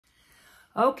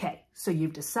Okay, so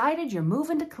you've decided you're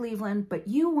moving to Cleveland, but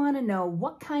you want to know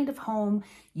what kind of home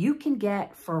you can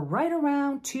get for right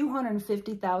around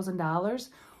 $250,000.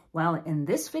 Well, in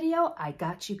this video, I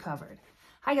got you covered.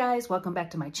 Hi guys, welcome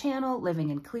back to my channel, Living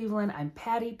in Cleveland. I'm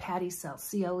Patty Sells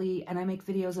CLE, and I make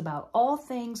videos about all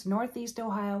things Northeast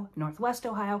Ohio, Northwest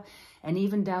Ohio, and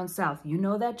even down south. You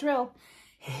know that drill.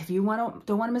 If you don't want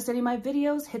to miss any of my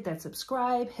videos, hit that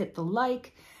subscribe, hit the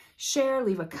like, share,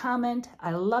 leave a comment.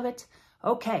 I love it.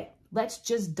 Okay, let's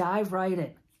just dive right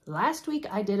in. Last week,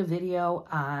 I did a video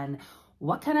on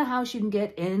what kind of house you can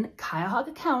get in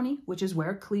Cuyahoga County, which is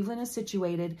where Cleveland is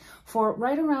situated, for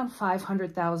right around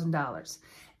 $500,000.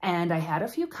 And I had a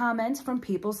few comments from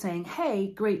people saying,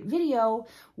 hey, great video.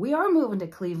 We are moving to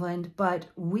Cleveland, but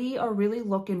we are really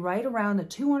looking right around the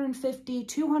 $200,000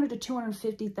 to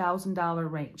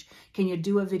 $250,000 range. Can you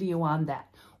do a video on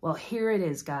that? Well, here it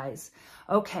is, guys.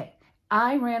 Okay.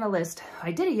 I ran a list.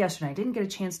 I did it yesterday. I didn't get a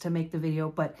chance to make the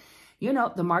video, but you know,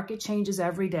 the market changes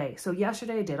every day. So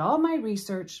yesterday I did all my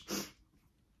research,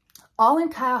 all in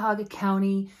Cuyahoga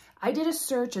County. I did a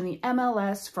search in the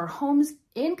MLS for homes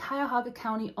in Cuyahoga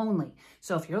County only.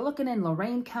 So if you're looking in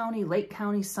Lorain County, Lake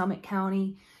County, Summit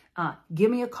County,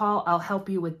 give me a call. I'll help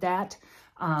you with that.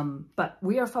 But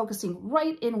we are focusing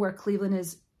right in where Cleveland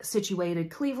is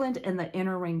situated, Cleveland and the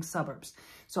inner ring suburbs.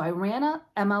 So I ran a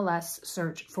MLS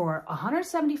search for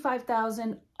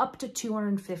 $175,000 up to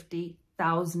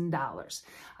 $250,000.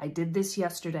 I did this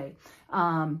yesterday.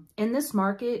 In this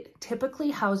market, typically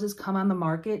houses come on the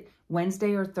market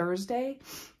Wednesday or Thursday.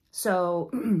 So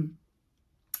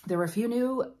there were a few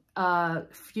new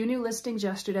listings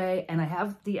yesterday, and I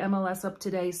have the MLS up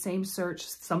today, same search.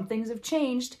 Some things have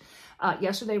changed.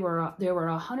 Yesterday there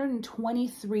were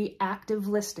 123 active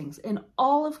listings in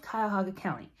all of Cuyahoga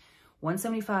County,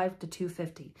 175 to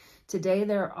 250. Today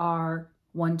there are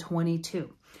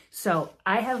 122. So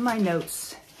I have my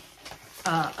notes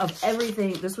of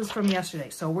everything. This was from yesterday.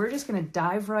 So we're just going to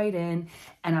dive right in,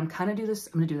 and I'm going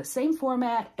to do the same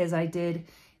format as I did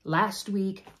last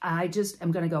week. I just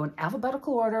am going to go in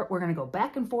alphabetical order. We're going to go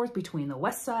back and forth between the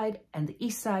west side and the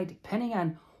east side, depending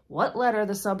on what letter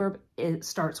the suburb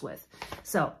starts with.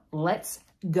 So let's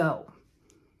go.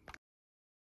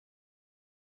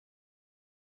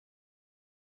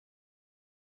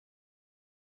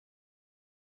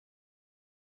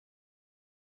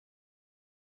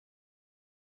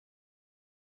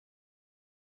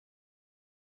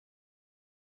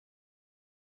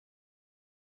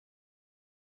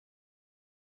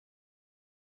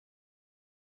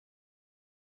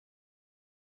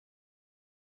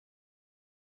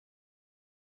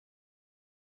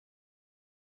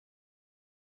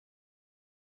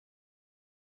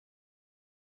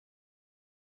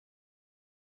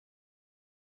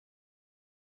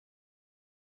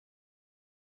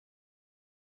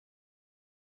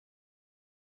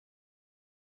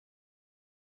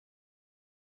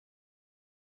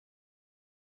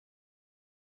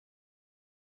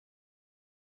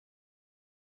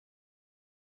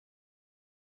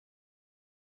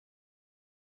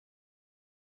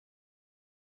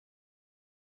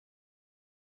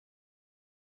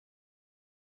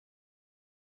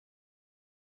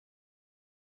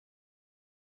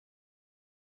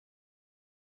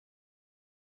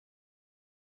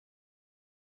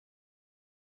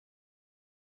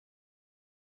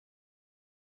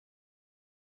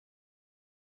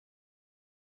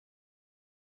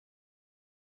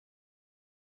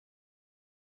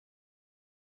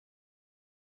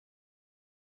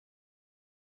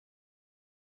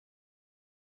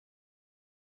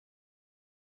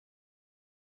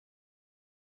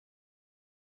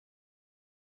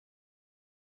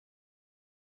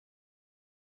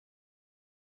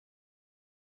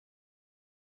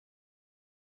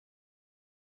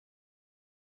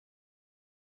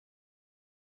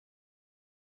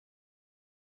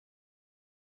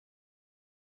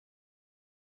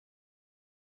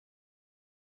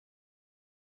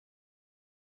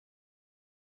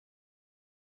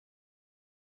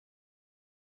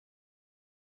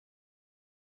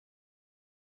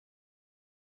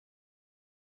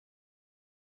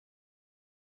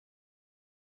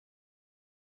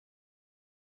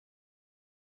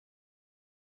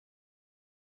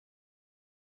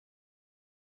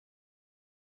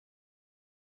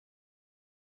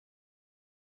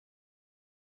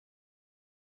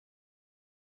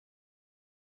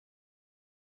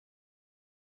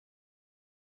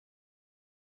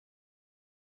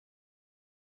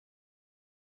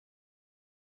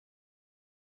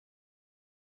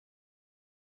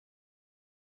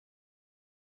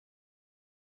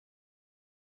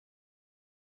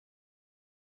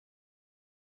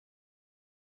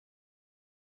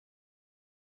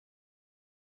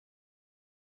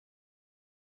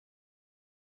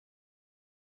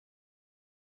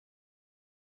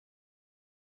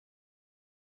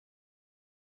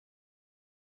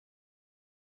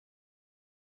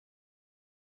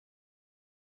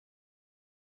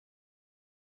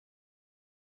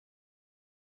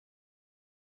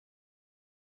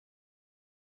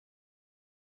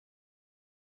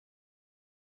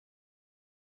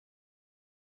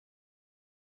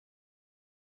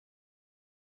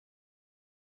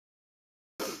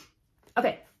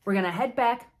 Okay, we're gonna head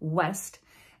back west,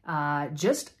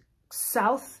 just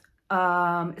south,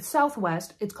 it's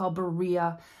southwest. It's called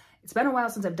Berea. It's been a while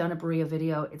since I've done a Berea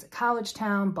video. It's a college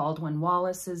town. Baldwin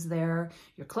Wallace is there.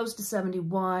 You're close to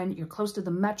 71. You're close to the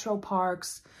metro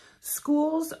parks.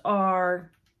 Schools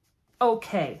are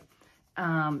okay.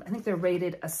 I think they're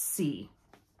rated a C.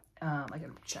 I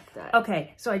gotta check that.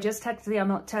 Okay, so I just checked the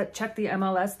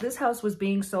MLS. This house was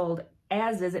being sold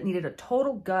as is. It needed a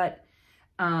total gut.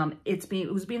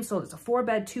 It was being sold. It's a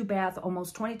 4-bed, 2-bath,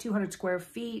 almost 2,200 square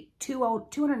feet,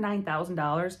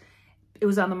 $209,000. It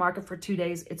was on the market for 2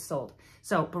 days. It's sold.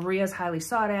 So Berea is highly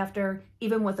sought after.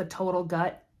 Even with a total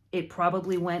gut, it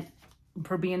probably went,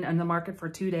 for being on the market for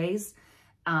 2 days,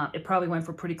 it probably went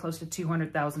for pretty close to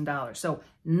 $200,000. So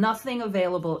nothing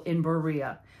available in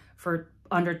Berea for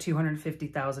under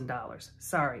 $250,000.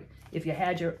 Sorry. If you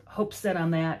had your hopes set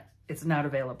on that, it's not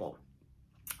available.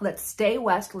 Let's stay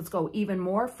west. Let's go even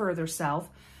more further south.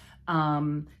 It's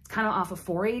kind of off of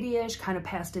 480-ish, kind of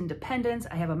past Independence.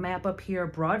 I have a map up here,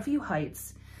 Broadview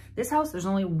Heights. This house, there's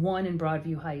only one in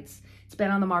Broadview Heights. It's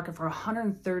been on the market for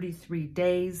 133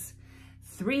 days.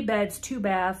 3 beds,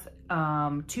 2-bath,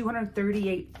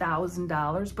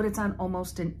 $238,000, but it's on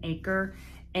almost an acre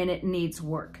and it needs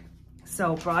work.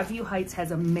 So Broadview Heights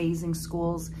has amazing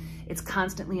schools. It's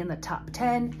constantly in the top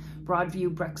 10.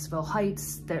 Broadview, Brecksville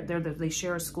Heights, they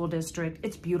share a school district.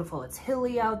 It's beautiful. It's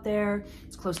hilly out there.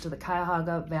 It's close to the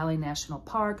Cuyahoga Valley National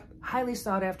Park. Highly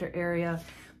sought after area,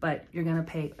 but you're gonna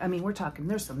pay, I mean, we're talking,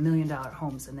 there's some $1 million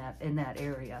homes in that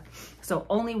area. So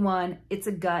only one, it's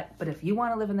a gut, but if you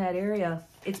wanna live in that area,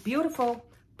 it's beautiful,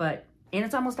 and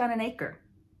it's almost on an acre.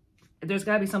 There's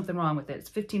gotta be something wrong with it.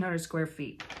 It's 1,500 square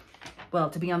feet. Well,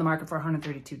 to be on the market for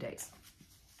 132 days.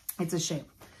 It's a shame.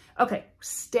 Okay,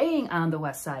 staying on the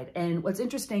west side. And what's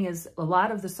interesting is a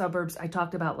lot of the suburbs I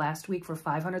talked about last week for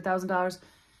 $500,000,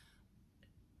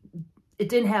 it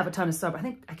didn't have a ton of suburbs.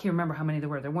 I can't remember how many there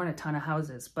were. There weren't a ton of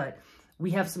houses, but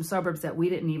we have some suburbs that we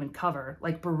didn't even cover.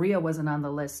 Like Berea wasn't on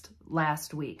the list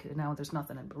last week. Now there's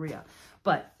nothing in Berea.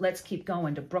 But let's keep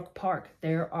going to Brook Park.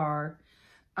 There are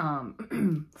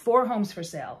 4 homes for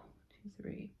sale. 2,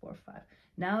 3, 4, 5.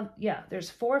 Now, yeah, there's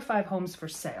 4 or 5 homes for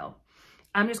sale.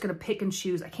 I'm just going to pick and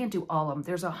choose. I can't do all of them.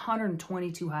 There's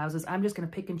 122 houses. I'm just going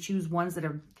to pick and choose ones that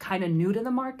are kind of new to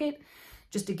the market,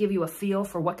 just to give you a feel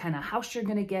for what kind of house you're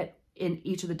going to get in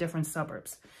each of the different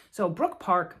suburbs. So Brook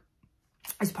Park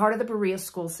is part of the Berea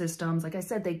school systems. Like I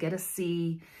said, they get a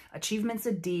C, Achievement's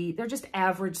a D. They're just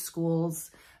average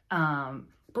schools.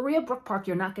 Berea, Brook Park,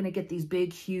 you're not going to get these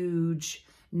big, huge,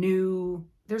 new...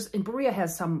 Berea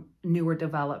has some newer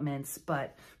developments,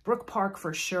 but Brook Park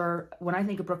for sure. When I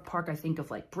think of Brook Park, I think of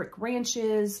like brick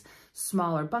ranches,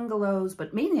 smaller bungalows,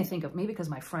 but mainly I think of, maybe because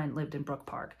my friend lived in Brook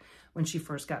Park when she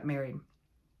first got married.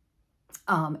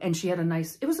 And she had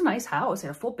it was a nice house, it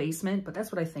had a full basement, but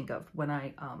that's what I think of when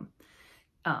I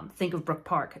think of Brook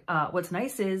Park. What's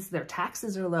nice is their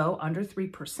taxes are low, under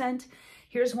 3%.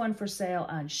 Here's one for sale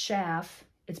on Schaff.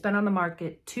 It's been on the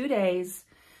market 2 days,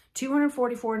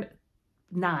 $244,900,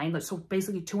 so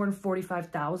basically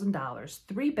 $245,000,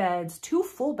 3 beds, 2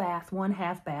 full bath, 1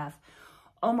 half bath,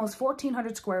 almost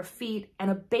 1,400 square feet,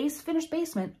 and a finished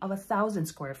basement of 1,000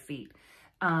 square feet.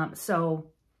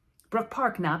 So Brook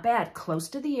Park, not bad. Close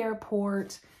to the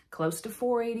airport, close to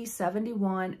 480,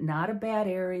 71, not a bad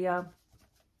area.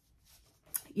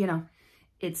 You know,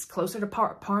 it's closer to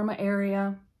Parma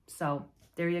area. So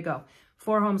there you go.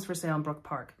 4 homes for sale in Brook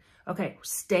Park. Okay,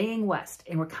 staying west,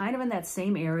 and we're kind of in that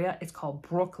same area. It's called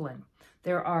Brooklyn.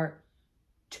 There are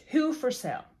 2 for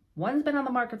sale. One's been on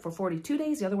the market for 42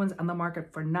 days. The other one's on the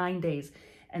market for 9 days.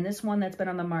 And this one that's been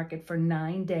on the market for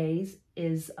 9 days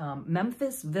is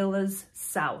Memphis Villas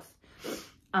South.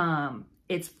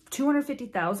 It's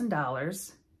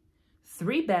 $250,000,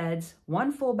 3 beds,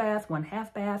 1 full bath, 1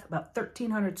 half bath, about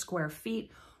 1,300 square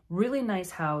feet. Really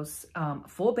nice house,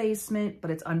 full basement,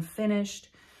 but it's unfinished.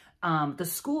 The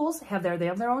schools they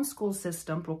have their own school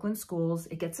system, Brooklyn Schools.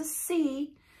 It gets a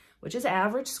C, which is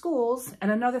average schools. And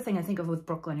another thing I think of with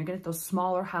Brooklyn, you're gonna get those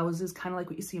smaller houses, kind of like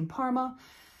what you see in Parma.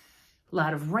 A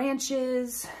lot of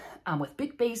ranches with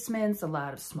big basements, a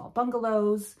lot of small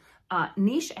bungalows.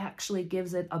 Niche actually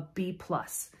gives it a B+.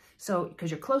 So,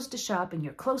 because you're close to shopping,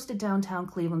 you're close to downtown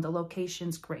Cleveland, the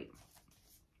location's great.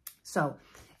 So,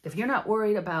 if you're not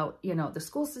worried about, you know, the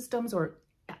school systems, or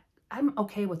I'm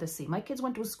okay with a C. My kids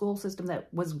went to a school system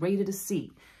that was rated a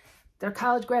C. They're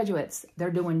college graduates.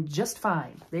 They're doing just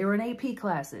fine. They were in AP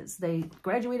classes. They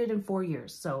graduated in 4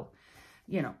 years. So,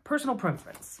 you know, personal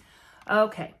preference.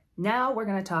 Okay, now we're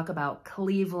going to talk about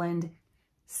Cleveland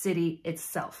City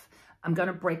itself. I'm going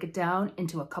to break it down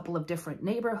into a couple of different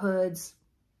neighborhoods.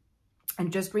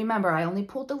 And just remember, I only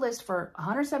pulled the list for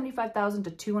 $175,000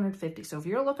 to $250,000. So if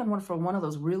you're looking for one of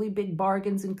those really big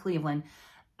bargains in Cleveland,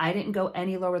 I didn't go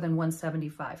any lower than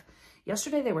 $175,000.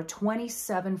 Yesterday, there were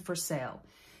 27 for sale.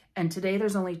 And today,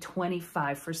 there's only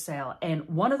 25 for sale. And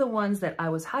one of the ones that I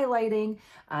was highlighting,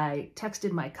 I texted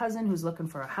my cousin who's looking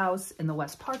for a house in the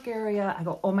West Park area. I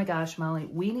go, oh my gosh, Molly,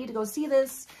 we need to go see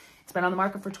this. It's been on the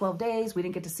market for 12 days. We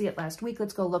didn't get to see it last week.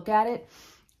 Let's go look at it.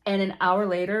 And an hour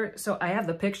later, so I have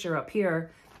the picture up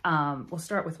here. We'll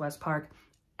start with West Park.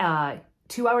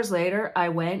 2 hours later, I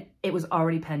went, it was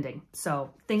already pending.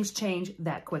 So things change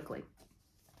that quickly.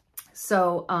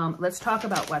 So let's talk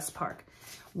about West Park.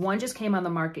 One just came on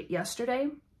the market yesterday,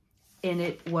 and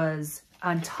it was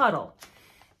on Tuttle.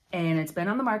 And it's been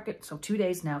on the market, so 2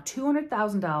 days now,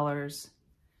 $200,000,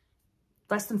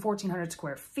 less than 1,400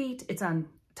 square feet. It's on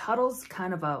Tuttle's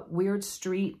kind of a weird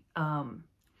street.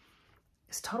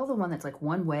 Is Tuttle the one that's like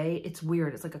one way? It's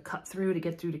weird. It's like a cut through to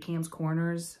get through to Cam's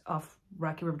Corners off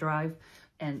Rocky River Drive.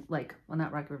 And like, well,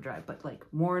 not Rocky River Drive, but like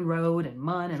Warren Road and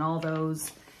Munn and all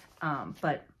those.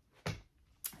 But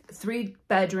 3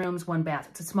 bedrooms, 1 bath.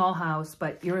 It's a small house,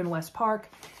 but you're in West Park.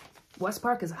 West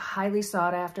Park is highly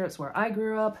sought after. It's where I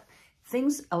grew up.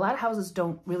 A lot of houses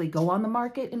don't really go on the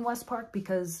market in West Park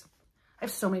because I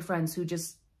have so many friends who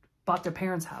just bought their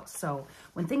parents' house. So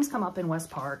when things come up in West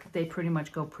Park, they pretty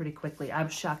much go pretty quickly. I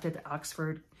was shocked at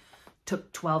Oxford.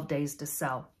 Took 12 days to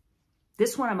sell.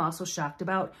 This one I'm also shocked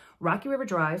about. Rocky River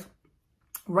Drive,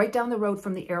 right down the road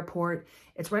from the airport.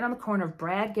 It's right on the corner of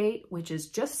Bradgate, which is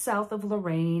just south of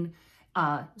Lorraine.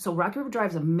 So Rocky River Drive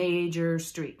is a major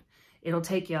street. It'll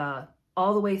take you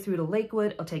all the way through to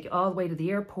Lakewood. It'll take you all the way to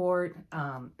the airport.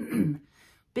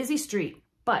 Busy street.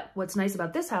 But what's nice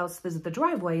about this house is that the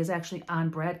driveway is actually on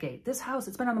Bradgate. This house,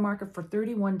 it's been on the market for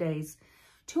 31 days,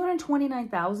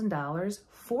 $229,000,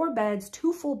 4 beds,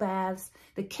 2 full baths.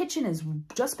 The kitchen has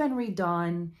just been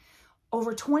redone,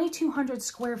 over 2,200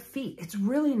 square feet. It's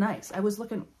really nice. I was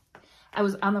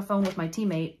on the phone with my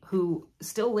teammate who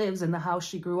still lives in the house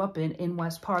she grew up in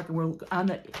West Park. And we're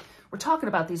talking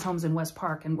about these homes in West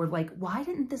Park, and we're like, why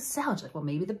didn't this sell? She's like, well,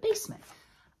 maybe the basement.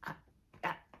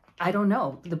 I don't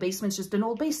know. The basement's just an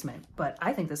old basement, but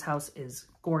I think this house is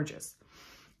gorgeous.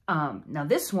 Now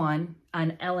this one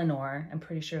on Eleanor, I'm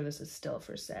pretty sure this is still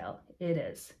for sale. It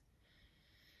is.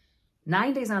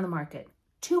 9 days on the market,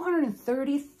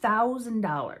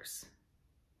 $230,000.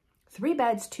 3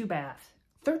 beds, 2 bath,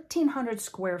 1,300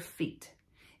 square feet.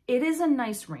 It is a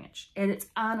nice ranch, and it's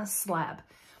on a slab.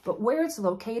 But where it's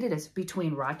located is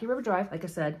between Rocky River Drive, like I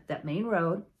said, that main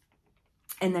road,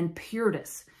 and then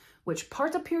Purtis, which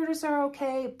parts of Purtis are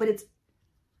okay, but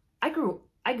I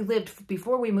lived,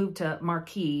 before we moved to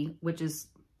Marquee, which is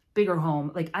bigger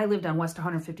home, like I lived on West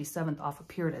 157th off of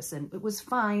Purtis, and it was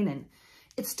fine, and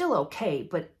it's still okay,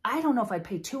 but I don't know if I'd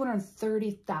pay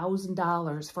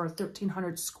 $230,000 for a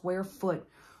 1,300 square foot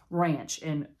ranch.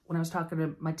 And when I was talking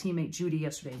to my teammate Judy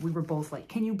yesterday, we were both like,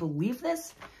 can you believe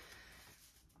this?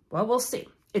 Well, we'll see.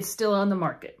 It's still on the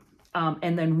market.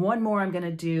 And then one more I'm going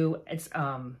to do, it's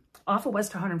off of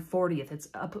West 140th. It's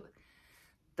up,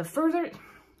 the further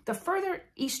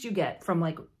east you get from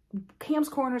like Cam's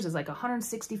Corners is like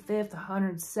 165th,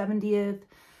 170th,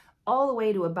 all the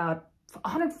way to about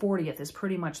 140th is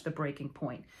pretty much the breaking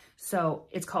point. So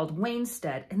it's called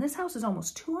Wainstead, and this house is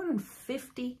almost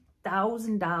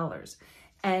 $250,000.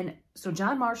 And so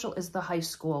John Marshall is the high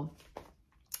school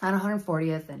on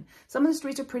 140th, and some of the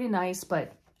streets are pretty nice,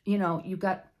 but you know, you've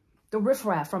got the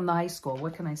riffraff from the high school.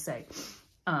 What can I say?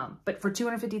 But for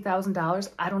 $250,000,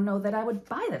 I don't know that I would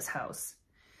buy this house.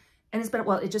 And it's been,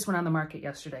 well, it just went on the market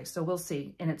yesterday, so we'll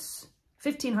see. And it's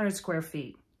 1,500 square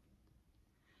feet.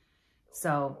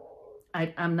 So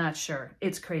I'm not sure.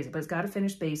 It's crazy, but it's got a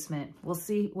finished basement. We'll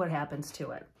see what happens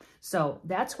to it. So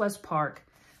that's West Park.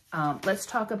 Let's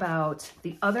talk about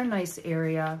the other nice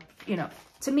area. You know,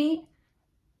 to me,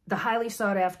 the highly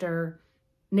sought after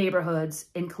neighborhoods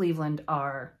in Cleveland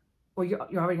are, well, you're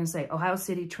already going to say Ohio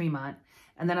City, Tremont,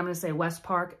 and then I'm going to say West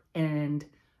Park and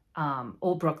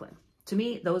Old Brooklyn. To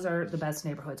me, those are the best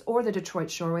neighborhoods, or the Detroit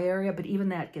Shoreway area, but even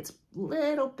that gets a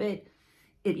little bit,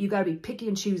 you got to be picky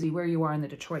and choosy where you are in the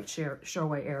Detroit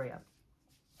Shoreway area.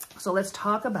 So let's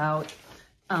talk about,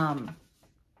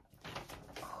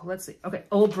 let's see. Okay,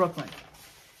 Old Brooklyn.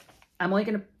 I'm only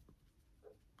going to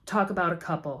talk about a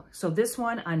couple. So this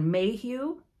one on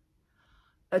Mayhew,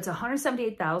 it's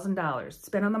 $178,000. It's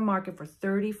been on the market for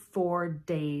 34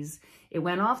 days. It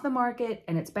went off the market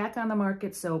and it's back on the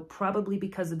market, so probably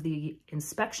because of the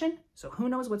inspection. So who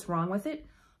knows what's wrong with it?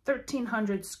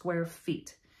 1,300 square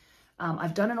feet.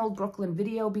 I've done an Old Brooklyn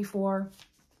video before.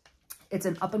 It's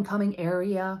an up-and-coming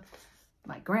area.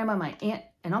 My grandma, my aunt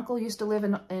and uncle used to live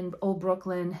in Old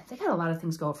Brooklyn. They got a lot of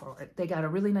things going for it. They got a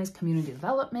really nice community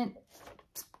development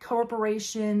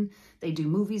corporation. They do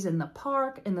movies in the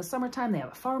park. In the summertime, they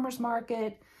have a farmer's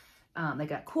market. They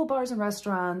got cool bars and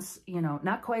restaurants, you know,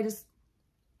 not quite as,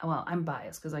 well, I'm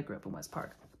biased because I grew up in West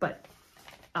Park, but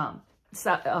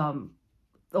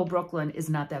Old Brooklyn is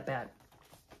not that bad.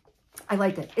 I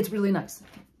like it. It's really nice.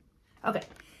 Okay.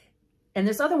 And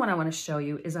this other one I want to show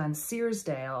you is on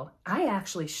Searsdale. I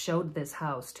actually showed this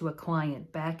house to a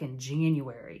client back in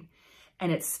January,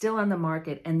 and it's still on the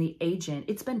market, and the agent,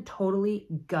 it's been totally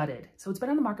gutted. So it's been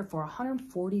on the market for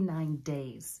 149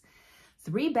 days.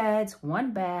 3 beds,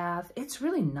 1 bath. It's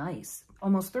really nice.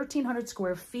 Almost 1,300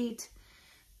 square feet.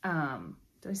 Did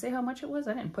I say how much it was?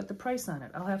 I didn't put the price on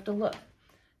it. I'll have to look.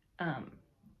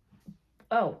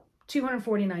 Oh,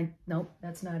 249. Nope,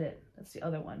 that's not it. That's the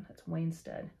other one. That's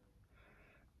Wainstead.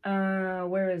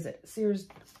 Where is it? Searsdale.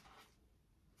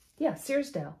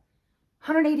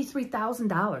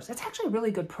 $183,000. That's actually a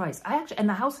really good price. And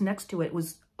the house next to it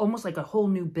was almost like a whole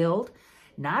new build.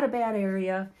 Not a bad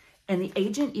area. And the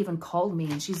agent even called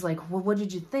me and she's like, well, what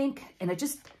did you think? And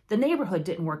the neighborhood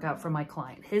didn't work out for my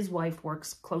client. His wife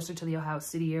works closer to the Ohio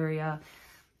City area.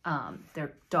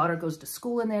 Their daughter goes to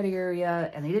school in that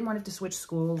area and they didn't want to switch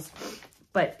schools.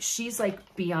 But she's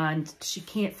like beyond, she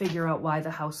can't figure out why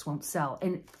the house won't sell.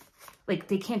 And like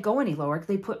they can't go any lower.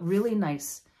 They put really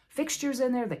nice fixtures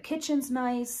in there. The kitchen's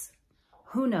nice.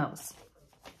 Who knows?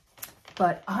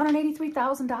 But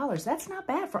 $183,000, that's not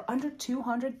bad for under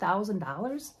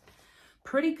 $200,000.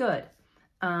 Pretty good.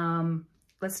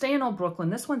 Let's stay in Old Brooklyn.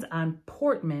 This one's on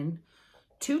Portman,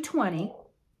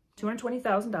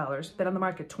 $220,000. Been on the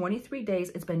market 23 days.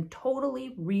 It's been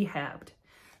totally rehabbed.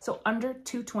 So under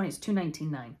 220, it's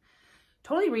 219.9.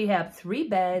 Totally rehabbed, 3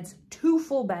 beds, 2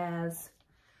 full baths,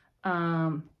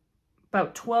 about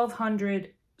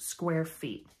 1,200 square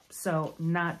feet. So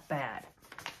not bad.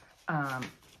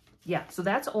 Yeah, so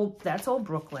that's Old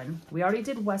Brooklyn. We already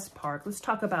did West Park. Let's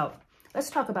talk about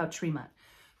Tremont.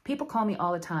 People call me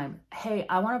all the time. Hey,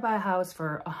 I want to buy a house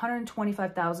for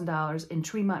 $125,000 in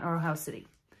Tremont or Ohio City.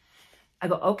 I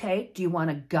go, okay, do you want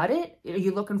to gut it? Are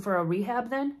you looking for a rehab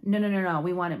then? No.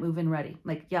 We want it move-in ready.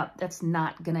 Like, yeah, that's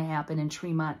not going to happen in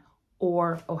Tremont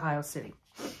or Ohio City.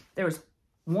 There's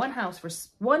one house.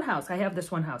 I have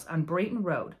this one house on Brayton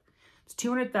Road. It's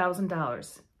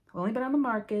 $200,000. Only been on the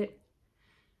market.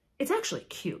 It's actually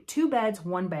cute. 2 beds,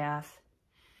 1 bath.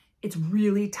 It's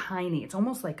really tiny. It's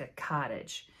almost like a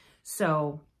cottage.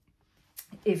 So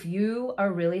if you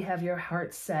really have your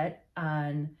heart set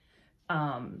on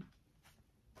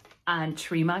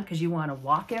Tremont because you want to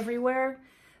walk everywhere,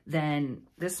 then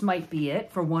this might be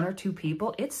it for 1 or 2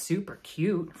 people. It's super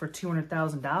cute for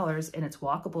 $200,000 and it's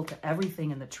walkable to everything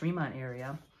in the Tremont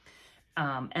area.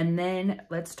 And then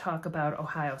let's talk about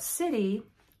Ohio City.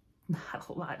 Not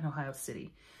a lot in Ohio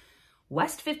City.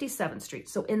 West 57th Street.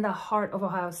 So in the heart of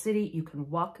Ohio City, you can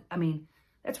walk. I mean,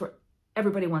 that's where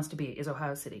everybody wants to be, is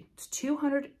Ohio City. It's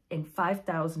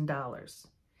 $205,000.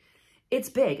 It's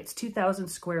big. It's 2,000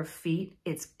 square feet.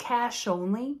 It's cash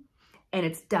only, and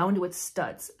it's down to its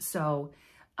studs. So,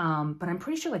 but I'm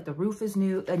pretty sure like the roof is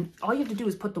new, and all you have to do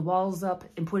is put the walls up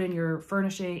and put in your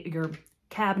furnishing, your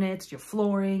cabinets, your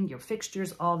flooring, your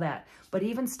fixtures, all that. But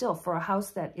even still, for a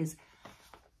house that is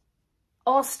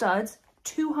all studs,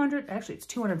 it's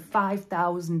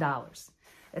 $205,000.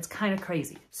 That's kind of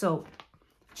crazy. So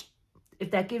if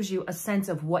that gives you a sense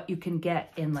of what you can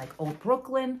get in like Old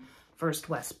Brooklyn versus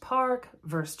West Park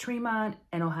versus Tremont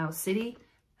and Ohio City,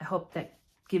 I hope that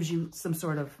gives you some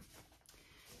sort of,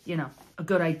 you know, a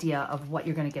good idea of what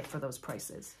you're going to get for those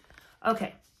prices.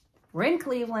 Okay, we're in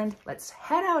Cleveland. Let's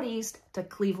head out east to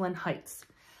Cleveland Heights.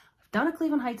 I've done a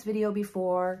Cleveland Heights video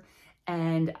before,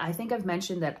 and I think I've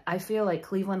mentioned that I feel like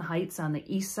Cleveland Heights on the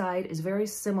east side is very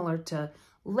similar to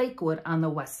Lakewood on the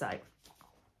west side.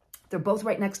 They're both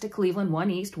right next to Cleveland, one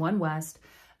east, one west.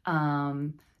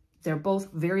 They're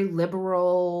both very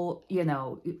liberal, you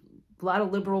know, a lot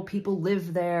of liberal people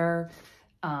live there.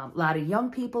 A lot of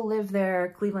young people live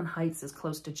there. Cleveland Heights is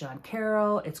close to John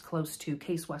Carroll. It's close to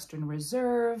Case Western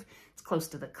Reserve. It's close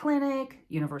to the clinic,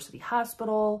 University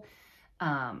Hospital.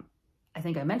 I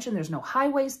think I mentioned there's no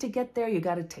highways to get there. You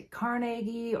got to take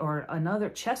Carnegie or another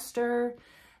Chester.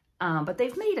 But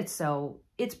they've made it so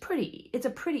it's a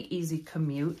pretty easy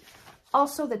commute.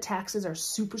 Also, the taxes are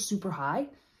super, super high.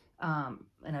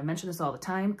 And I mention this all the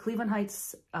time. Cleveland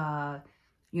Heights,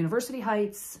 University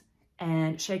Heights,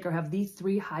 and Shaker have the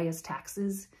 3 highest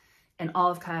taxes in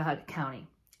all of Cuyahoga County.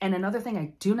 And another thing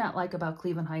I do not like about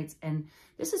Cleveland Heights, and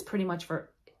this is pretty much for,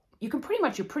 you're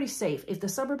pretty safe. If the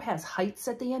suburb has Heights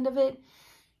at the end of it,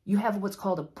 you have what's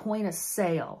called a point of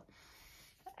sale.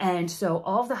 And so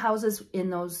all of the houses in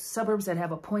those suburbs that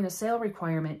have a point of sale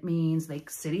requirement means the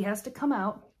city has to come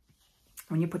out.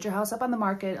 When you put your house up on the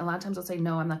market, a lot of times they'll say,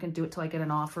 no, I'm not going to do it till I get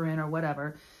an offer in or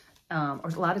whatever. Or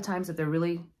a lot of times if they're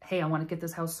really, hey, I want to get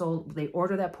this house sold, they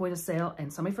order that point of sale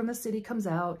and somebody from the city comes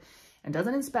out and does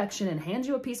an inspection and hands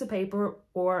you a piece of paper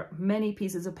or many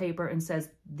pieces of paper and says,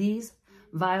 these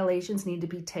violations need to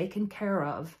be taken care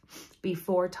of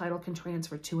before title can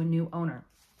transfer to a new owner.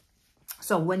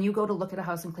 So when you go to look at a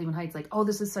house in Cleveland Heights, like, oh,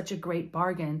 this is such a great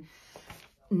bargain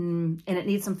and it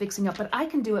needs some fixing up, but I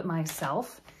can do it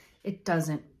myself. It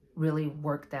doesn't really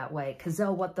work that way, because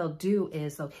what they'll do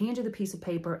is they'll hand you the piece of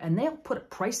paper and they'll put a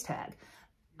price tag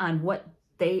on what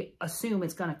they assume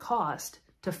it's going to cost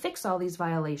to fix all these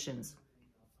violations.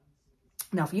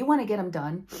 Now, if you want to get them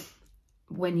done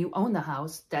when you own the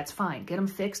house, that's fine. Get them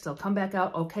fixed. They'll come back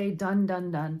out. Okay, done,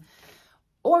 done, done.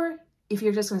 Or if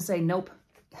you're just going to say, nope,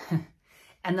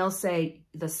 and they'll say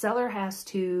the seller has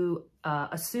to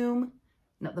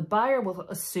the buyer will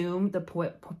assume the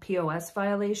POS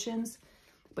violations,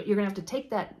 but you're going to have to take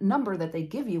that number that they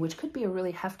give you, which could be a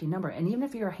really hefty number. And even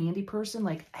if you're a handy person,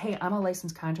 like, hey, I'm a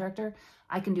licensed contractor,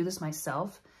 I can do this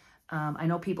myself. I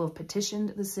know people have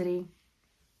petitioned the city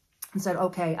and said,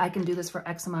 okay, I can do this for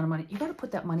X amount of money. You got to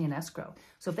put that money in escrow.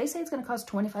 So if they say it's going to cost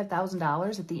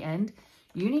 $25,000 at the end,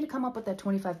 you need to come up with that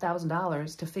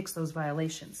 $25,000 to fix those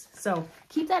violations. So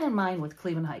keep that in mind with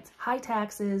Cleveland Heights. High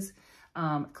taxes.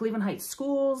 Cleveland Heights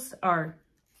schools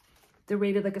they're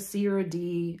rated like a C or a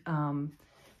D,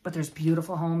 but there's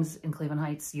beautiful homes in Cleveland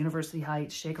Heights, University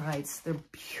Heights, Shaker Heights. They're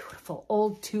beautiful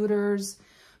old Tudors,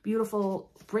 beautiful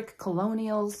brick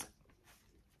colonials.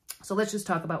 So let's just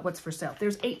talk about what's for sale.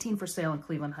 There's 18 for sale in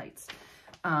Cleveland Heights.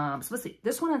 So let's see.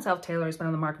 This one on South Taylor has been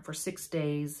on the market for 6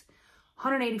 days,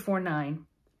 $184,900,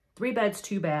 3 beds,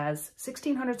 2 baths,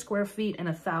 1,600 square feet and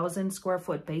 1,000 square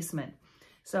foot basement.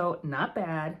 So not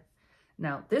bad.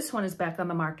 Now, this one is back on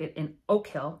the market in Oak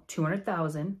Hill,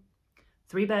 $200,000,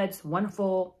 3 beds, 1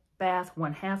 full bath,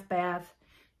 1 half bath.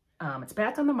 It's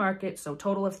back on the market, so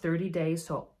total of 30 days.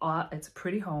 So it's a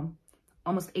pretty home,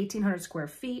 almost 1,800 square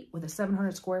feet with a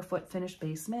 700 square foot finished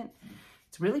basement.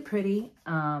 It's really pretty,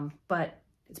 but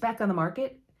it's back on the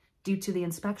market due to the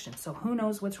inspection. So who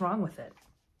knows what's wrong with it?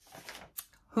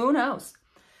 Who knows?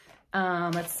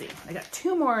 Let's see. I got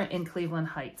 2 more in Cleveland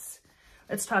Heights.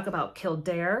 Let's talk about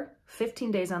Kildare,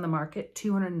 15 days on the market,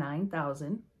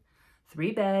 $209,000,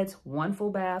 3 beds, 1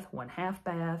 full bath, 1 half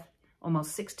bath,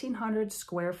 almost 1,600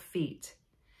 square feet.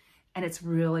 And it's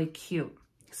really cute.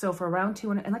 So for around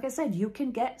 200, and like I said, you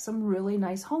can get some really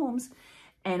nice homes.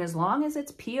 And as long as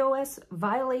it's POS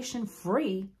violation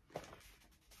free,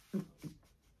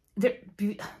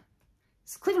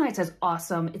 Cleveland Heights is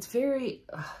awesome. It's very,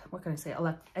 what can I say,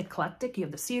 eclectic. You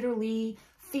have the Cedar Lee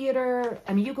Theater.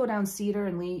 I mean, you go down Cedar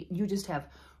and Lee, you just have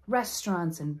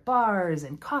restaurants and bars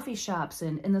and coffee shops.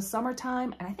 And in the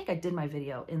summertime, and I think I did my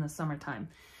video in the summertime,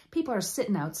 people are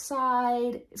sitting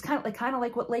outside. It's kind of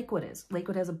like what Lakewood is.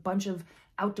 Lakewood has a bunch of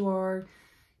outdoor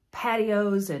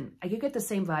patios, and I get the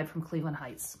same vibe from Cleveland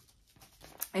Heights.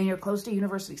 And you're close to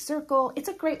University Circle. It's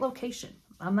a great location.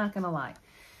 I'm not going to lie.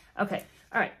 Okay.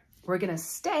 All right. We're going to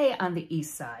stay on the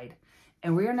east side,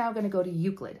 and we are now going to go to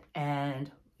Euclid.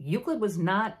 And Euclid was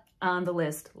not on the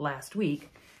list last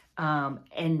week.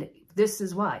 And this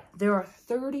is why. There are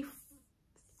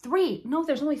 33. No,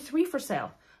 there's only 3 for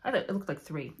sale. It looked like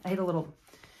 3.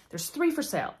 There's 3 for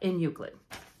sale in Euclid.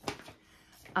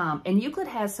 And Euclid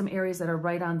has some areas that are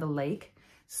right on the lake.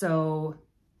 So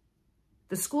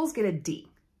the schools get a D.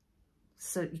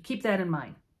 So you keep that in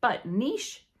mind. But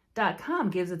niche.com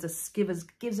gives it a C+.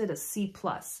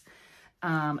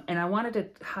 And I wanted to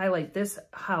highlight this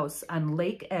house on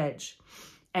Lake Edge.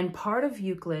 And part of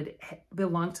Euclid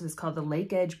belongs to this called the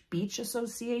Lake Edge Beach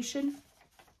Association.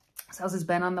 This house has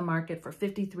been on the market for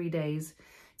 53 days.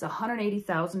 It's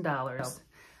 $180,000.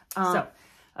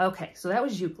 Okay, so that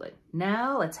was Euclid.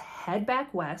 Now let's head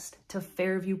back west to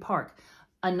Fairview Park,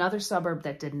 another suburb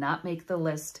that did not make the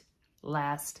list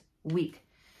last week.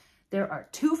 There are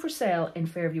 2 for sale in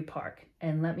Fairview Park,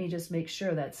 and let me just make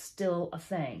sure that's still a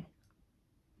thing.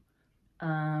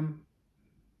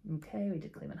 Okay, we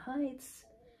did Cleveland Heights.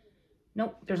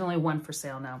 Nope, there's only 1 for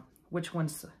sale now. Which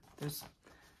one's,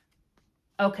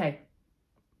 okay.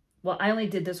 Well, I only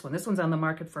did this one. This one's on the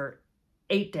market for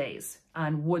 8 days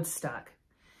on Woodstock.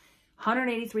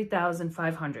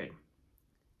 $183,500.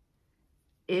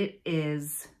 It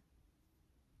is,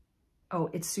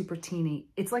 it's super teeny.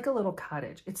 It's like a little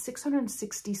cottage. It's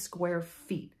 660 square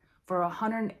feet for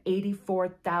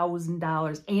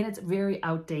 $184,000, and it's very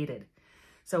outdated.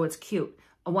 So it's cute.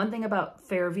 One thing about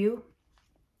Fairview,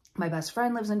 my best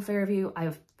friend lives in Fairview.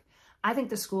 I think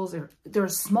the schools they're a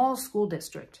small school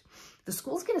district. The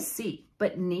schools get a C,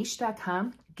 but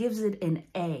Niche.com gives it an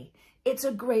A. It's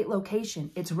a great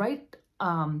location. It's right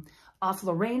off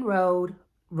Lorraine Road,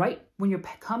 right when you're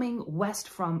coming west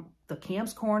from the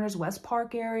Camps Corners, West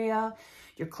Park area.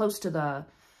 You're close to the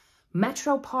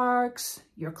Metro Parks.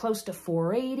 You're close to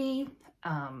 480.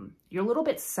 You're a little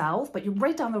bit south, but you're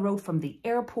right down the road from the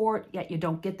airport, yet you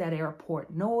don't get that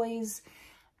airport noise.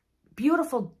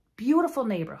 Beautiful, beautiful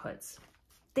neighborhoods.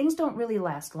 Things don't really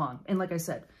last long. And like I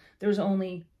said, there's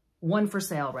only one for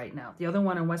sale right now. The other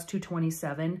one on West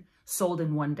 227 sold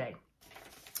in one day.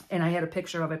 And I had a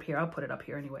picture of it here. I'll put it up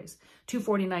here anyways.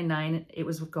 $249.9 it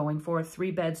was going for.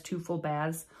 3 beds, 2 full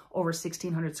baths, over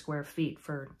 1,600 square feet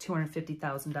for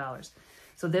 $250,000.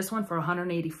 So this one for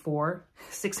 184,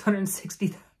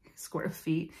 660 square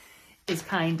feet is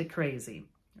kind of crazy.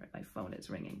 All right, my phone is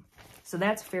ringing. So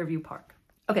that's Fairview Park.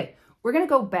 Okay, we're going to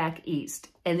go back east.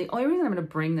 And the only reason I'm going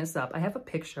to bring this up, I have a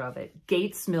picture of it.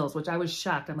 Gates Mills, which I was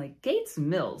shocked. I'm like, Gates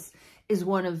Mills is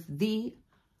one of the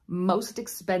most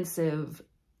expensive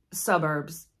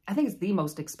suburbs. I think it's the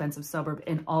most expensive suburb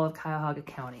in all of Cuyahoga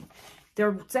County.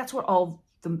 That's where all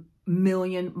the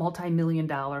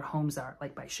multi-million-dollar homes are,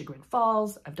 like by Chagrin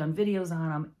Falls. I've done videos on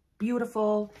them.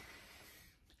 Beautiful.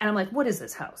 And I'm like, what is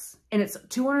this house? And it's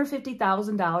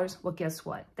 $250,000. Well, guess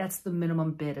what? That's the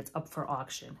minimum bid. It's up for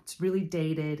auction. It's really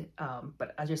dated,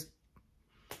 but I just,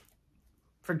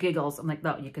 for giggles, I'm like,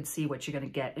 no, you could see what you're going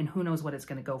to get, and who knows what it's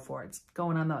going to go for. It's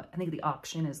going on I think the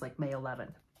auction is like May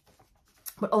 11th.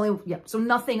 But only, yeah, so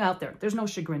nothing out there. There's no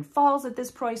Chagrin Falls at this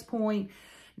price point,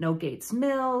 no Gates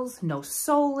Mills, no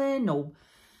Solon, no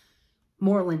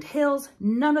Moreland Hills.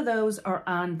 None of those are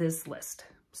on this list.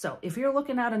 So if you're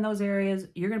looking out in those areas,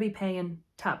 you're going to be paying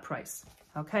top price,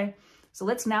 okay? So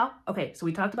let's now, okay, so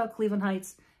we talked about Cleveland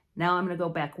Heights. Now I'm going to go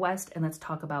back west and let's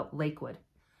talk about Lakewood.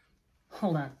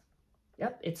 Hold on.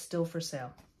 Yep, it's still for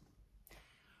sale.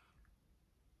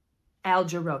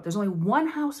 Alger Road. There's only one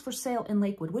house for sale in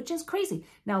Lakewood, which is crazy.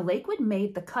 Now, Lakewood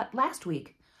made the cut last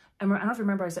week. I don't know if you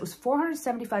remember, I said it was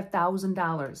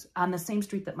 $475,000 on the same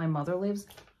street that my mother lives.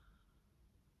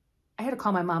 I had to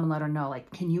call my mom and let her know,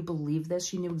 like, can you believe this?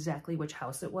 She knew exactly which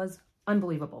house it was.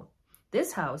 Unbelievable.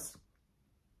 This house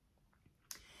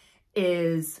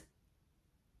is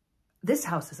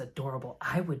adorable.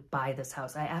 I would buy this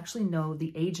house. I actually know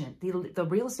the agent, the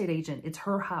real estate agent. It's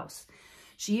her house.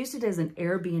 She used it as an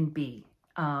Airbnb.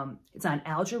 It's on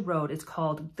Alger Road. It's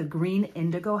called the Green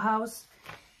Indigo House.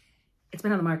 It's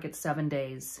been on the market 7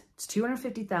 days. It's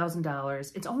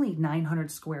 $250,000. It's only 900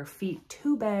 square feet,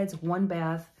 2 beds, 1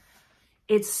 bath.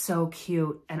 It's so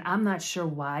cute. And I'm not sure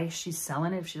why she's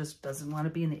selling it, if she just doesn't want to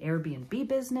be in the Airbnb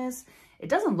business. It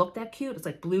doesn't look that cute. It's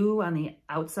like blue on the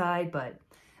outside, but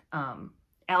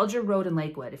Alger Road in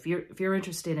Lakewood, if you're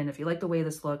interested and if you like the way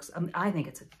this looks, I think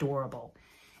it's adorable.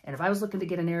 And if I was looking to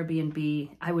get an Airbnb,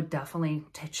 I would definitely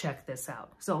check this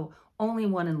out. So only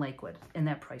one in Lakewood in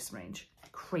that price range.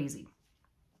 Crazy.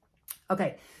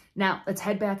 Okay, now let's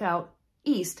head back out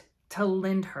east to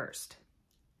Lyndhurst.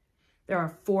 There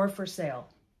are 4 for sale.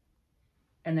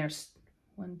 And there's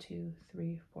 1, 2,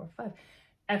 3, 4, 5.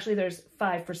 Actually, there's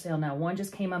 5 for sale now. One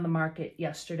just came on the market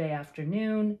yesterday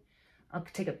afternoon. I'll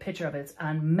take a picture of it. It's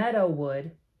on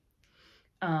Meadowood.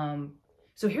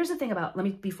 So here's the thing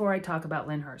about, before I talk about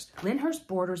Lyndhurst. Lyndhurst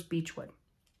borders Beechwood.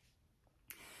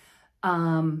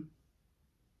 I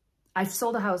just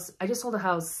sold a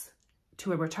house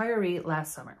to a retiree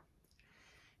last summer.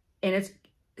 And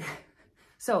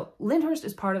so Lyndhurst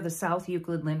is part of the South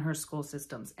Euclid Lyndhurst school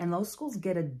systems, and those schools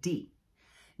get a D.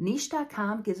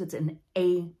 Niche.com gives it an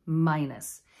A-. And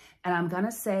I'm going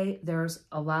to say there's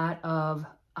a lot of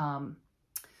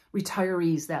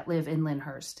retirees that live in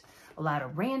Lyndhurst. A lot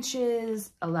of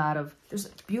ranches, it's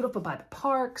beautiful by the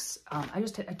parks. I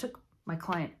took my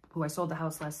client who I sold the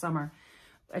house last summer,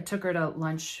 I took her to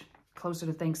lunch closer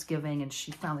to Thanksgiving, and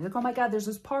she found like, oh my God, there's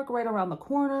this park right around the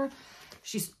corner.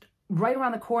 She's right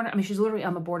around the corner. I mean, she's literally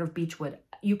on the border of Beechwood.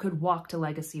 You could walk to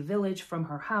Legacy Village from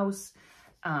her house.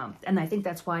 And I think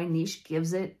that's why Niche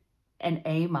gives it an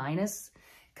A-,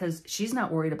 because she's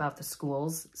not worried about the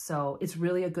schools. So it's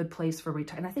really a good place for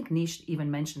and I think Niche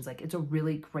even mentions, like, it's a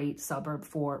really great suburb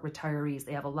for retirees.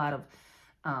 They have a lot of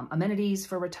amenities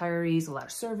for retirees, a lot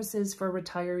of services for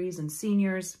retirees and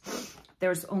seniors.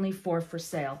 There's only 4 for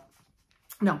sale.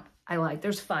 No, I lied.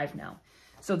 There's 5 now.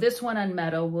 So this one on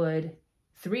Meadowood,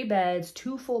 3 beds,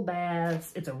 2 full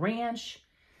baths. It's a ranch.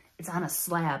 It's on a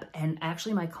slab. And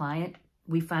actually my client,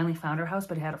 we finally found her house,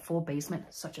 but it had a full basement.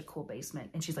 Such a cool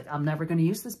basement. And she's like, I'm never going to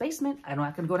use this basement. I'm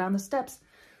not going to go down the steps.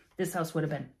 this house would have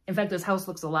been. In fact, this house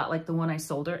looks a lot like the one I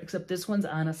sold her, except this one's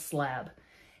on a slab.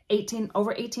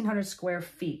 Over 1,800 square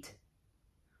feet.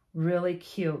 Really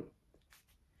cute.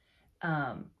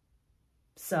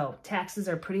 So taxes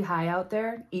are pretty high out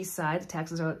there. East side, the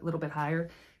taxes are a little bit higher.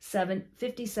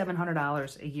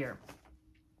 $5,700 a year.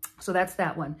 So that's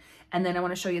that one. And then I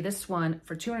want to show you this one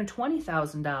for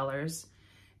 $220,000.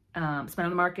 It's been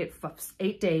on the market for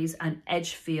 8 days on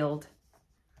Edgefield.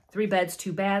 3 beds,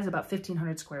 2 baths, about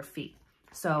 1,500 square feet.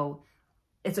 So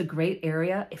it's a great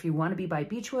area. If you want to be by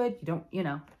Beechwood, you don't, you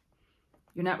know,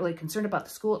 you're not really concerned about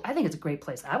the school. I think it's a great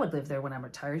place. I would live there when I'm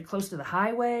retired. Close to the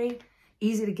highway,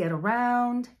 easy to get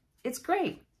around. It's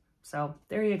great. So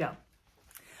there you go.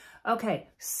 Okay,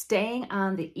 staying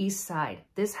on the east side.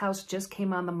 This house just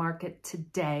came on the market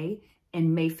today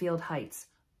in Mayfield Heights.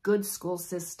 Good school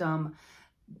system,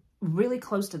 really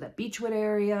close to the Beechwood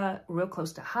area, real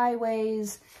close to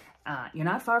highways. You're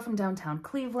not far from downtown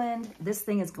Cleveland. This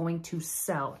thing is going to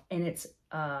sell, and it's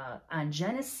on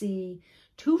Genesee,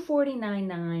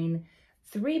 $249,900,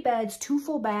 3 beds, 2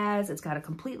 full baths. It's got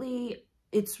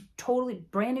it's totally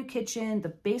brand new kitchen. The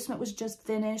basement was just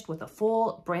finished with a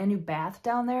full brand new bath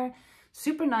down there.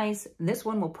 Super nice. This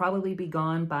one will probably be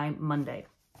gone by Monday.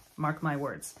 Mark my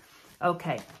words.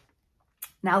 Okay.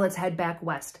 Now let's head back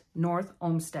west, North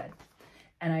Olmsted.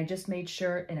 And I just made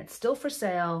sure, and it's still for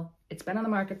sale. It's been on the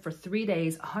market for 3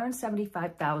 days,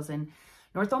 $175,000.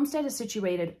 North Olmsted is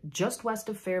situated just west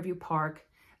of Fairview Park,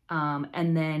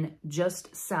 and then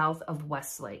just south of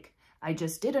Westlake. I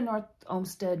just did a North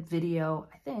Olmsted video,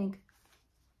 I think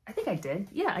I did.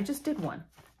 Yeah, I just did one.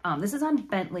 This is on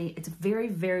Bentley. It's very,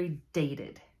 very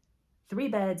dated. 3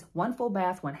 beds, 1 full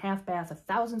bath, 1 half bath,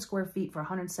 1,000 square feet for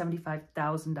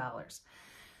 $175,000.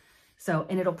 So,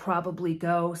 and it'll probably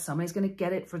go, somebody's going to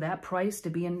get it for that price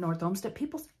to be in North Olmsted.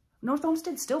 North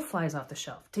Olmsted still flies off the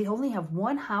shelf. To only have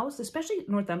one house, especially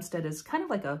North Olmsted is kind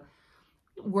of like a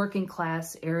working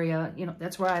class area. You know,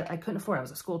 that's where I couldn't afford. I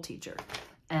was a school teacher.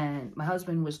 And my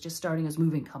husband was just starting his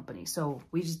moving company. So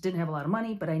we just didn't have a lot of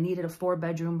money, but I needed a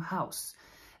 4-bedroom house.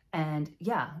 And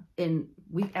yeah,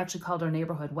 we actually called our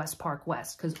neighborhood West Park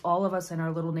West, because all of us in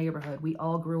our little neighborhood, we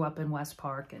all grew up in West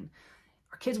Park, and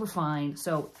our kids were fine.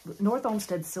 So North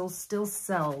Olmsted still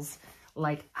sells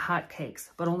like hotcakes,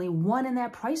 but only one in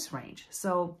that price range.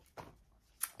 So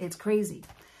it's crazy.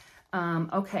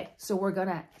 Okay, so we're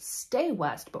gonna stay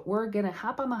west, but we're gonna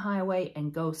hop on the highway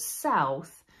and go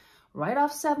south, right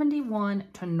off 71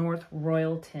 to North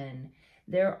Royalton.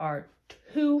 There are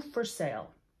 2 for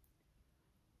sale,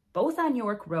 both on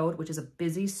York Road, which is a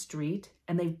busy street,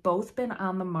 and they've both been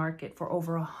on the market for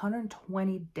over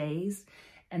 120 days,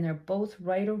 and they're both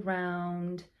right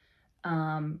around,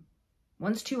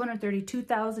 one's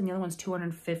 $232,000, the other one's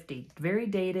 $250,000. Very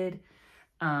dated.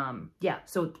 Yeah,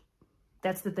 so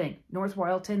that's the thing. North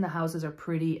Royalton, the houses are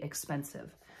pretty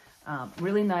expensive.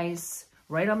 Really nice.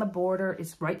 Right on the border.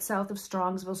 It's right south of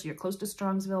Strongsville, so you're close to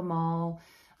Strongsville Mall.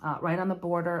 Right on the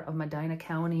border of Medina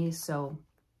County. So,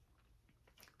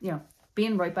 you know,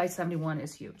 being right by 71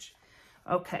 is huge.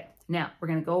 Okay, now we're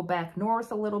going to go back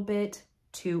north a little bit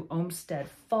to Olmsted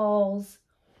Falls.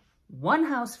 1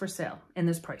 house for sale in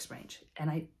this price range. And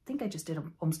I think I just did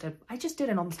an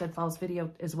Olmsted Falls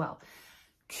video as well.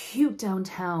 Cute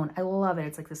downtown. I love it.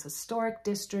 It's like this historic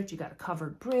district. You got a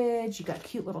covered bridge. You got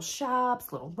cute little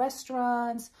shops, little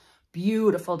restaurants,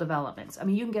 beautiful developments. I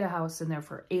mean, you can get a house in there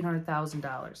for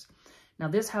 $800,000. Now,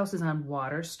 this house is on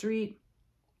Water Street,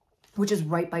 which is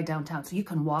right by downtown. So you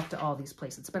can walk to all these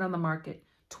places. It's been on the market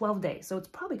 12 days, so it's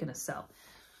probably going to sell.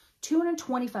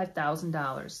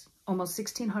 $225,000, almost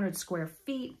 1,600 square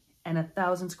feet, and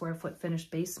 1,000 square foot finished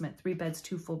basement, 3 beds,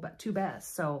 2 baths.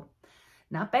 So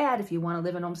not bad if you want to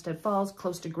live in Olmsted Falls,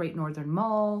 close to Great Northern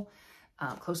Mall,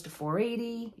 close to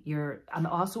 480. I'm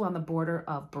also on the border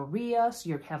of Berea, so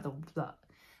you have the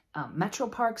Metro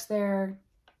Parks there.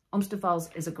 Olmsted Falls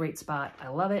is a great spot. I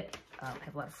love it. I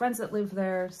have a lot of friends that live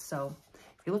there. So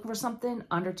if you're looking for something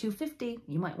under $250,000,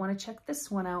 you might want to check this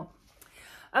one out.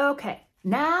 Okay,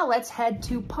 now let's head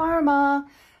to Parma.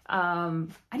 I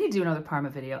need to do another Parma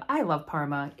video. I love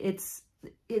Parma. It's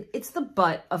the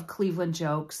butt of Cleveland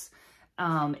jokes.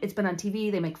 It's been on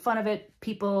TV. They make fun of it.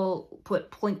 People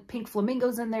put pink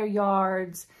flamingos in their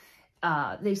yards.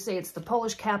 They say it's the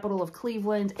Polish capital of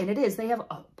Cleveland, and it is. They have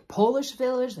a Polish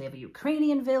village. They have a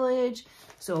Ukrainian village.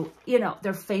 So, you know,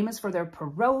 they're famous for their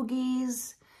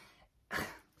pierogies.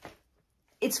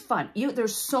 It's fun.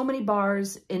 There's so many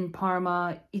bars in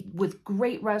Parma with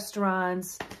great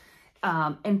restaurants.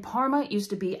 And Parma used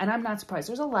to be, and I'm not surprised,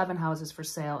 there's 11 houses for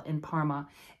sale in Parma.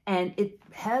 And it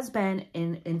has been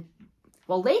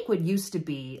well, Lakewood used to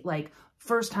be like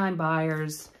first-time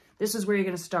buyers, this is where you're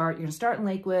going to start. You're going to start in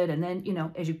Lakewood, and then, you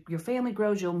know, as your family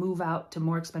grows, you'll move out to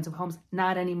more expensive homes.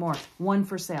 Not anymore. One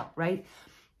for sale, right?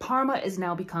 Parma is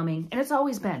now becoming, and it's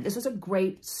always been, this is a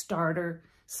great starter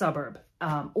suburb.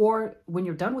 Or when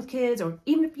you're done with kids, or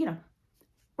even if, you know,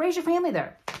 raise your family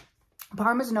there.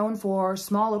 Parma's known for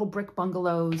small little brick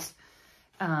bungalows.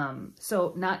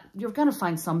 So you're going to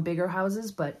find some bigger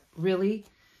houses, but really,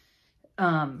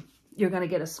 you're going to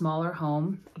get a smaller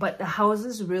home. But the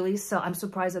houses really sell. I'm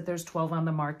surprised that there's 12 on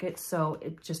the market. So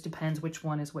it just depends which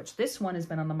one is which. This one has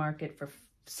been on the market for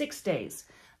 6 days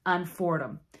on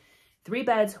Fordham. 3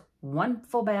 beds, 1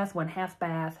 full bath, 1 half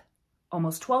bath,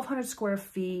 almost 1,200 square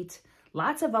feet,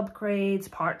 lots of upgrades,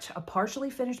 a partially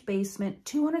finished basement,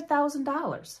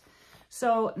 $200,000.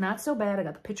 So not so bad. I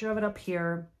got the picture of it up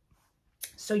here.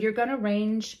 So you're going to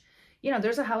range, you know,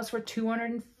 there's a house for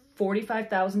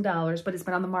 $245,000, but it's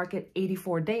been on the market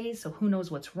 84 days. So who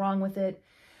knows what's wrong with it.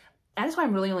 That's why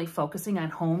I'm really only focusing on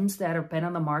homes that have been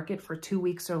on the market for 2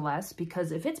 weeks or less,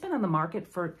 because if it's been on the market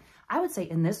for, I would say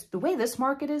the way this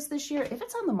market is this year, if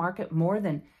it's on the market more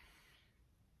than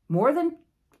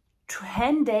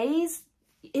 10 days,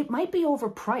 it might be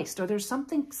overpriced, or there's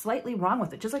something slightly wrong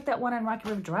with it. Just like that one on Rocky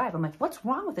River Drive. I'm like, what's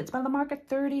wrong with it? It's been on the market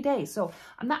 30 days. So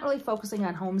I'm not really focusing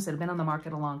on homes that have been on the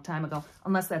market a long time ago,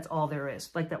 unless that's all there is.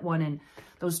 Like that one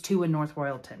those 2 in North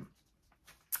Royalton.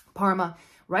 Parma,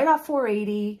 right off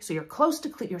 480. So you're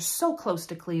so close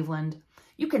to Cleveland.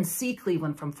 You can see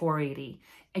Cleveland from 480,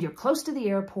 and you're close to the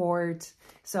airport.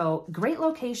 So great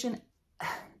location.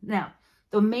 Now,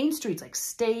 the main streets like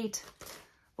State,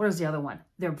 what is the other one?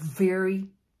 They're very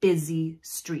busy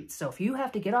streets. So if you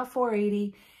have to get off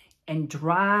 480 and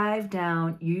drive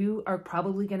down, you are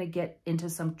probably going to get into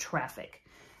some traffic.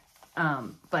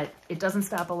 But it doesn't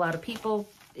stop a lot of people.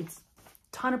 A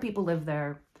ton of people live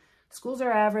there. Schools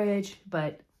are average,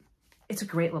 but it's a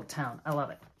great little town. I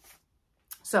love it.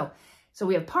 So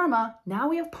we have Parma. Now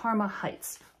we have Parma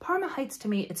Heights. Parma Heights, to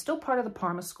me, it's still part of the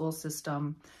Parma school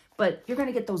system, but you're going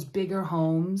to get those bigger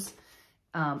homes.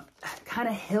 Kind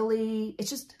of hilly. It's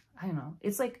just, I don't know.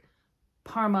 It's like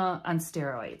Parma on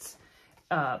steroids.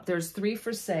 There's 3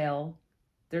 for sale.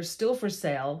 They're still for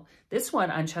sale. This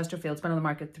one on Chesterfield's been on the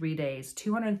market 3 days.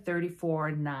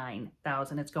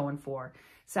 $234,900 it's going for.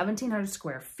 1,700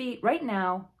 square feet. Right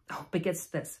now, oh, but gets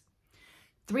this.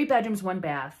 3 bedrooms, 1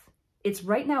 bath.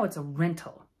 Right now it's a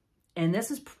rental. And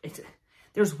there's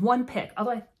 1 pick.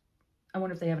 Although I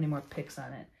wonder if they have any more picks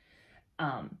on it.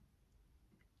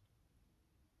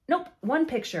 Nope, 1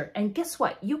 picture. And guess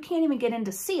what? You can't even get in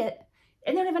to see it.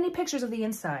 And they don't have any pictures of the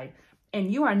inside.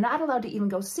 And you are not allowed to even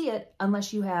go see it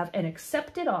unless you have an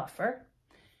accepted offer.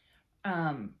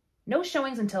 No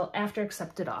showings until after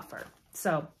accepted offer.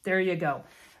 So there you go.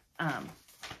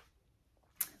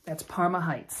 That's Parma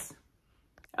Heights.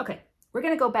 Okay, we're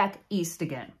going to go back east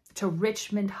again to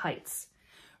Richmond Heights.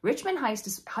 Richmond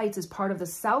Heights is part of the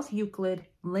South Euclid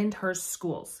Lyndhurst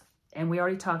schools. And we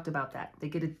already talked about that. They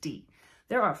get a D.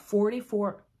 There are 4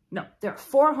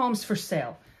 homes for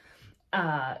sale.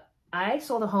 I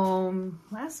sold a home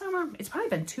last summer. It's probably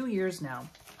been 2 years now.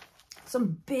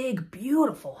 Some big,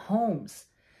 beautiful homes.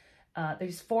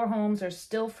 These 4 homes are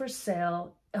still for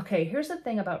sale. Okay, here's the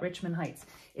thing about Richmond Heights.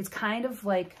 It's kind of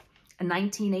like a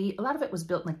lot of it was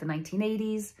built in like the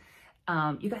 1980s.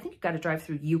 I think you got to drive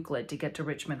through Euclid to get to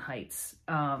Richmond Heights.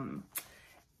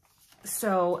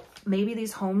 So maybe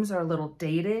these homes are a little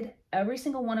dated. Every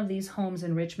single one of these homes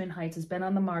in Richmond Heights has been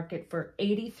on the market for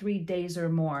 83 days or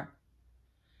more.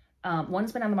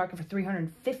 One's been on the market for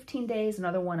 315 days,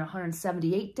 another one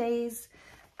 178 days.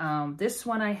 This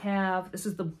one this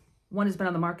is the one has been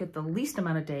on the market the least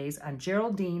amount of days on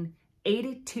Geraldine,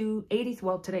 83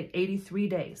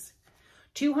 days.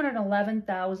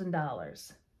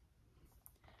 $211,000.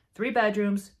 3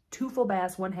 bedrooms, 2 full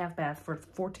baths, 1 half bath for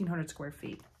 1,400 square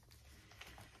feet.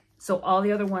 So all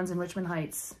the other ones in Richmond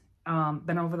Heights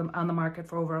been on the market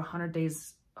for over 100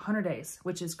 days,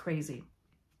 which is crazy.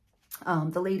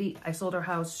 The lady, I sold her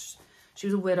house. She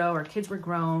was a widow. Her kids were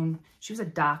grown. She was a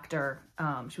doctor.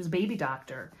 She was a baby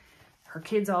doctor. Her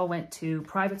kids all went to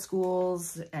private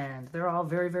schools, and they're all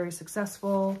very, very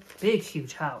successful. Big,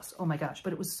 huge house. Oh my gosh,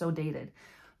 but it was so dated.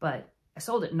 But I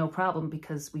sold it no problem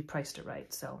because we priced it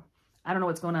right. So I don't know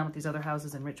what's going on with these other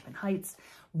houses in Richmond Heights.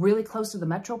 Really close to the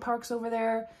metro parks over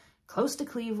there, close to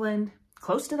Cleveland,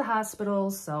 close to the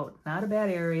hospitals. So not a bad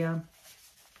area.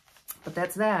 But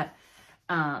that's that.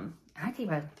 I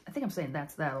think I'm saying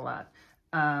that's that a lot.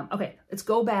 Okay, let's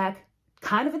go back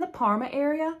kind of in the Parma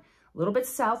area, a little bit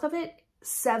south of it,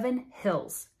 Seven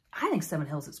Hills. I think Seven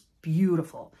Hills is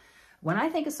beautiful. When I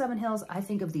think of Seven Hills, I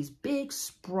think of these big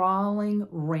sprawling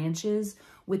ranches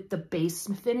with the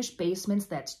finished basements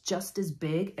that's just as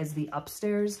big as the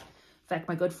upstairs. In fact,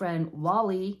 my good friend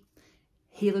Wally,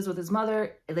 he lives with his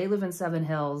mother. They live in Seven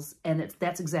Hills, and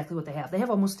that's exactly what they have. They have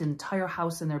almost an entire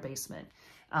house in their basement.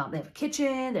 They have a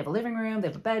kitchen, they have a living room, they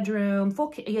have a bedroom,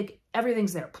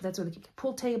 everything's there. That's where they keep the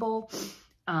pool table.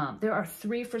 There are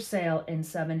 3 for sale in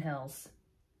Seven Hills.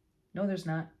 No, there's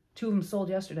not. 2 of them sold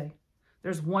yesterday.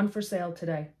 There's 1 for sale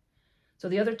today. So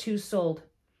the other 2 sold.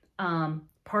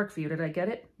 Parkview, did I get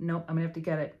it? Nope, I'm gonna have to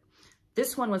get it.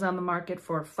 This one was on the market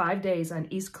for 5 days on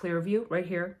East Clearview, right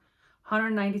here.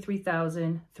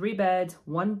 193,000, 3 beds,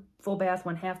 1 full bath,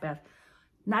 1 half bath.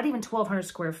 Not even 1,200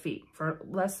 square feet for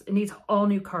less. It needs all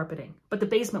new carpeting, but the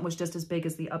basement was just as big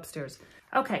as the upstairs.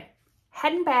 Okay,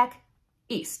 heading back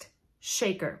east,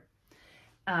 Shaker.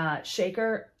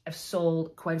 Shaker, I've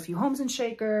sold quite a few homes in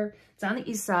Shaker. It's on the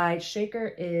east side.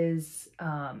 Shaker is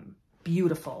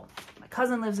beautiful. My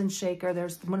cousin lives in Shaker.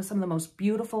 There's some of the most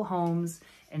beautiful homes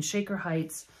in Shaker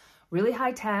Heights. Really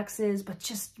high taxes, but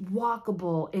just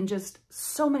walkable and just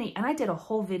so many. And I did a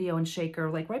whole video in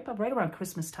Shaker, like right around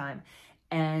Christmas time.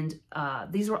 And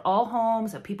these were all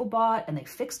homes that people bought and they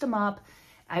fixed them up.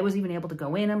 I was even able to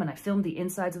go in them and I filmed the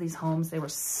insides of these homes. They were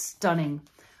stunning.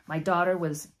 My daughter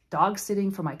was dog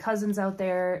sitting for my cousins out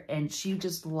there and she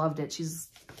just loved it.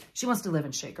 She wants to live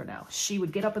in Shaker now. She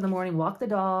would get up in the morning, walk the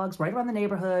dogs right around the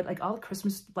neighborhood. Like all the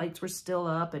Christmas lights were still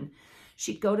up and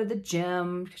she'd go to the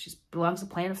gym. She belongs to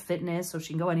Planet Fitness, so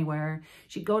she can go anywhere.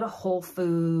 She'd go to Whole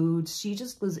Foods. She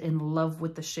just was in love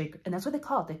with the Shaker. And that's what they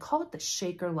call it. They call it the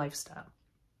Shaker lifestyle.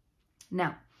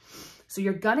 Now, so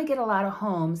you're going to get a lot of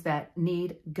homes that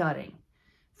need gutting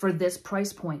for this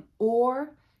price point,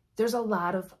 or there's a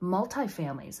lot of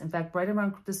multifamilies. In fact, right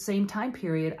around the same time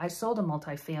period, I sold a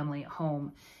multifamily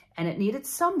home and it needed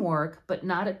some work, but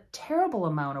not a terrible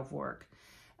amount of work.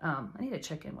 I need to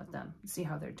check in with them and see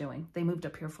how they're doing. They moved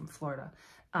up here from Florida.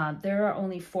 There are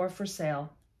only 4 for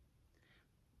sale.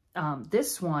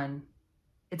 This one,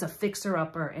 it's a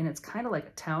fixer-upper, and it's kind of like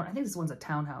a town. I think this one's a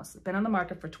townhouse. It's been on the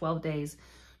market for 12 days.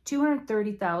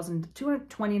 $230,000,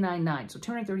 $229,900, so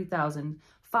 $230,000.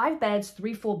 5 beds,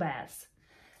 3 full baths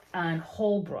on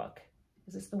Holbrook.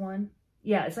 Is this the one?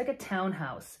 Yeah, it's like a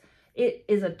townhouse. It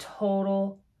is a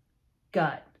total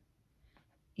gut.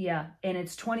 Yeah, and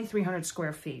it's 2,300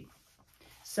 square feet.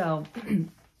 So,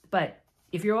 but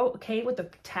if you're okay with the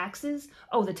taxes,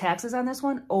 the taxes on this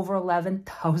one, over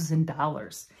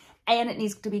 $11,000. And it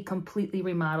needs to be completely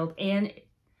remodeled. And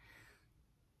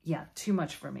yeah, too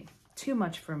much for me. Too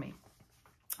much for me.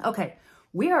 Okay,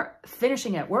 we are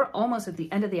finishing it. We're almost at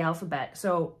the end of the alphabet.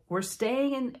 So we're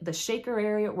staying in the Shaker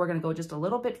area. We're going to go just a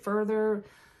little bit further.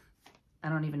 I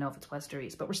don't even know if it's west or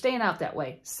east, but we're staying out that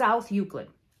way. South Euclid.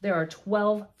 There are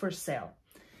 12 for sale.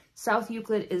 South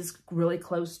Euclid is really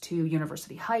close to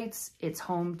University Heights. It's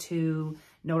home to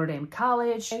Notre Dame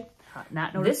College.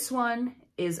 This one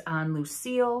is on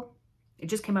Lucille. It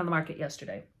just came on the market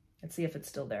yesterday. Let's see if it's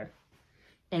still there.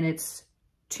 And it's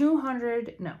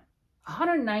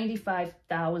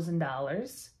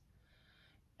 $195,000.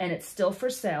 And it's still for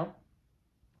sale.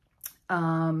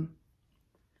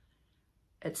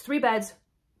 It's 3 beds,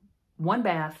 1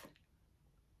 bath,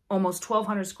 almost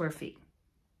 1,200 square feet.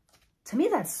 To me,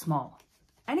 that's small.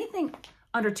 Anything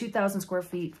under 2,000 square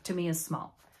feet to me is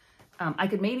small. I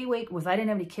could maybe if I didn't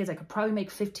have any kids, I could probably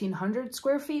make 1,500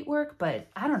 square feet work, but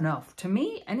I don't know. To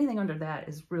me, anything under that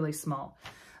is really small.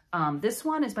 This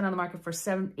one has been on the market for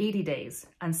 80 days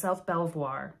on South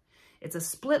Belvoir. It's a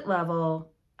split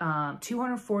level,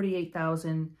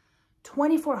 248,000,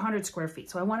 2,400 square feet.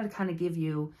 So I wanted to kind of give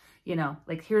you,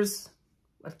 like here's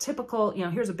a typical,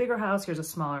 here's a bigger house, here's a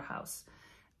smaller house.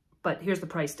 But here's the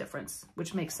price difference,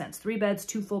 which makes sense. 3 beds,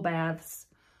 2 full baths,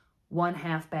 1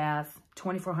 half bath,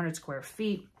 2,400 square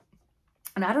feet.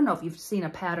 And I don't know if you've seen a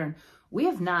pattern. We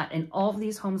have not, in all of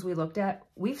these homes we looked at,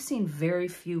 we've seen very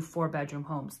few 4-bedroom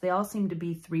homes. They all seem to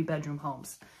be 3-bedroom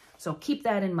homes. So keep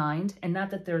that in mind. And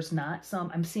not that there's not some,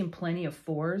 I'm seeing plenty of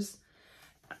 4s,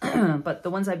 but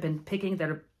the ones I've been picking that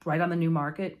are right on the new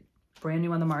market, brand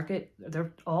new on the market,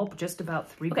 they're all just about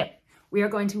 3. Okay, we are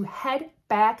going to head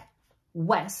back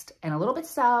west and a little bit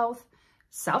south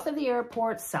of the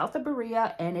airport, south of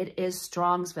Berea, and it is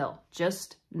Strongsville,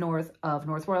 just north of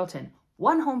North Royalton.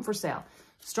 1 home for sale.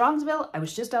 Strongsville, I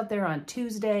was just out there on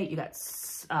Tuesday. You got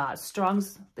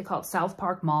they call it South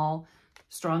Park Mall,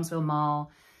 Strongsville Mall.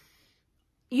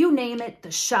 You name it,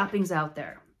 the shopping's out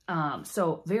there.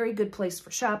 So very good place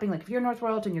for shopping. Like if you're in North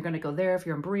Royalton, you're going to go there. If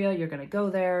you're in Berea, you're going to go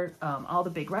there. All the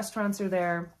big restaurants are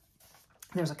there.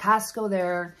 There's a Costco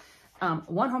there.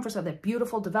 One home for sale. They have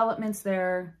beautiful developments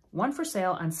there. One for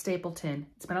sale on Stapleton.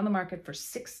 It's been on the market for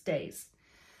 6 days.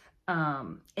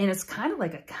 And it's kind of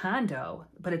like a condo,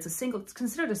 but it's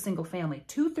considered a single family.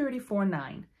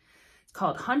 $234,900. It's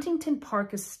called Huntington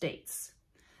Park Estates.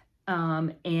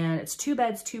 And it's 2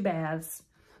 beds, 2 baths.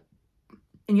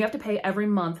 And you have to pay every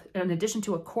month, in addition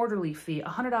to a quarterly fee,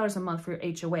 $100 a month for your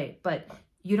HOA. But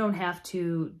you don't have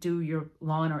to do your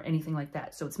lawn or anything like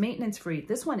that. So it's maintenance free.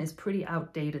 This one is pretty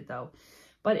outdated though,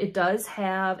 but it does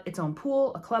have its own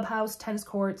pool, a clubhouse, tennis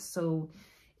courts. So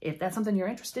if that's something you're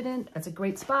interested in, that's a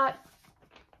great spot.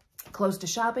 Close to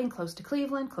shopping, close to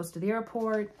Cleveland, close to the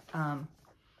airport.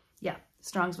 Yeah,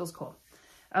 Strongsville's cool.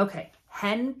 Okay,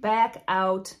 heading back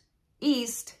out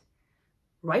east,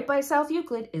 right by South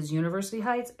Euclid is University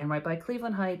Heights, and right by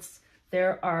Cleveland Heights,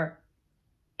 there are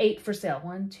 8 for sale.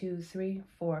 1, 2, 3,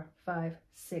 4, 5,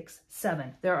 6,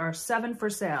 7. There are 7 for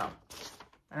sale.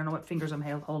 I don't know what fingers I'm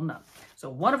holding up. So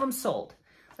one of them sold.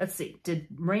 Let's see. Did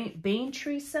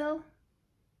Baintree sell?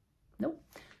 Nope.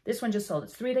 This one just sold.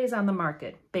 It's 3 days on the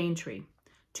market. Baintree.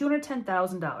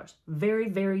 $210,000. Very,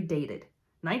 very dated.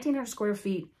 1,900 square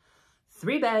feet.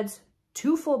 3 beds,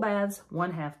 2 full baths,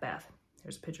 1 half bath.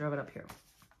 There's a picture of it up here.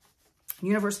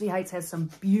 University Heights has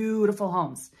some beautiful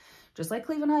homes. Just like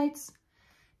Cleveland Heights.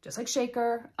 Just like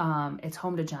Shaker. It's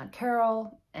home to John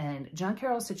Carroll, and John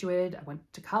Carroll is situated, I went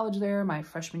to college there my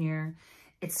freshman year.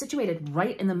 It's situated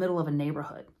right in the middle of a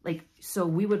neighborhood. Like, so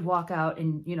we would walk out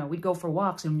and, you know, we'd go for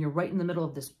walks and you're right in the middle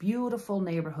of this beautiful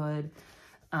neighborhood.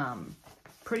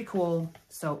 Pretty cool.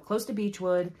 So close to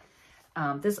Beechwood.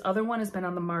 This other one has been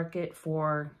on the market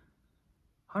for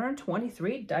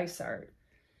 123 Dysart.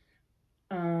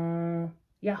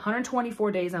 Yeah,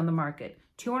 124 days on the market.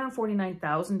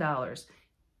 $249,000.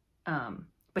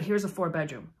 But here's a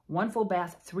 4-bedroom, 1 full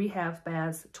bath, 3 half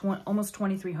baths, almost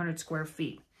 2,300 square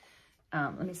feet.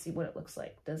 Let me see what it looks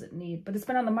like. Does it need, but it's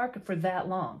been on the market for that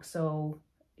long, so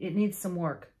it needs some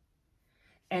work.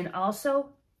 And also,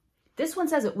 this one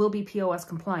says it will be POS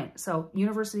compliant. So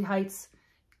University Heights,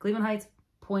 Cleveland Heights,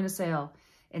 point of sale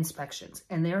inspections.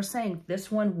 And they're saying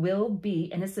this one will be,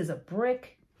 and this is a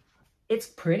brick. It's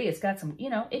pretty. It's got some, you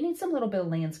know, it needs some little bit of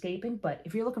landscaping, but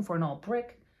if you're looking for an all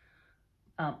brick,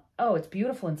 oh, it's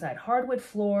beautiful inside. Hardwood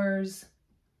floors,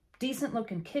 decent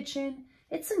looking kitchen.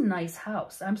 It's a nice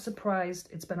house. I'm surprised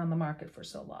it's been on the market for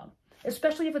so long,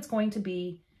 especially if it's going to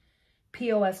be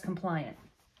POS compliant.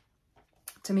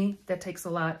 To me, that takes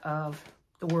a lot of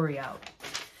the worry out.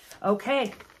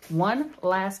 Okay, one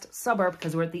last suburb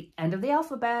because we're at the end of the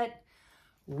alphabet.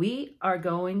 We are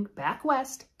going back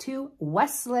west to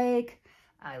Westlake.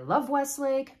 I love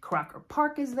Westlake. Crocker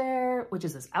Park is there, which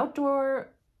is this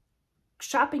outdoor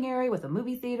shopping area with a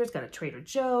movie theater. It's got a Trader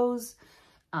Joe's.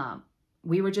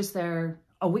 We were just there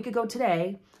a week ago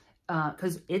today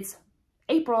because it's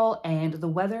April and the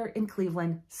weather in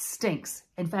Cleveland stinks.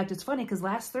 In fact, it's funny because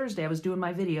last Thursday I was doing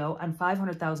my video on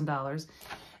 $500,000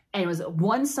 and it was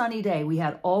one sunny day we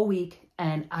had all week.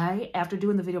 And after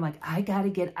doing the video, I'm like, I got to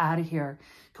get out of here.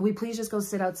 Can we please just go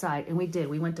sit outside? And we did.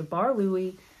 We went to Bar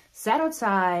Louie, sat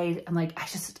outside. I'm like,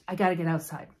 I got to get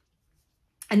outside.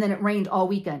 And then it rained all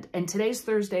weekend. And today's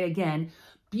Thursday again.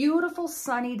 Beautiful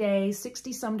sunny day,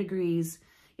 60 some degrees.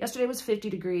 Yesterday was 50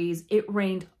 degrees. It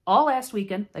rained all last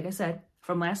weekend, like I said,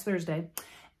 from last Thursday.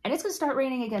 And it's going to start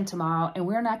raining again tomorrow. And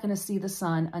we're not going to see the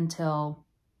sun until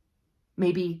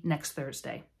maybe next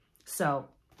Thursday. So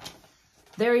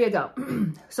there you go.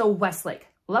 So Westlake.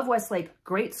 Love Westlake.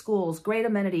 Great schools, great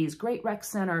amenities, great rec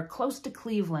center, close to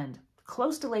Cleveland,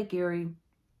 close to Lake Erie,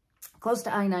 close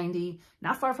to I-90,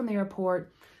 not far from the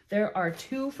airport. There are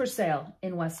 2 for sale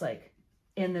in Westlake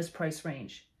in this price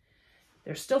range.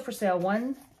 They're still for sale.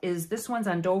 This one's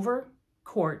on Dover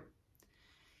Court.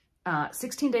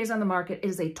 16 days on the market. It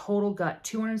is a total gut,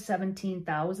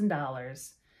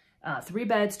 $217,000. 3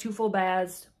 beds, 2 full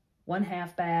baths, 1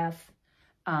 half bath,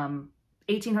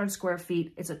 1,800 square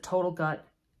feet. It's a total gut.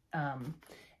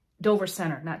 Dover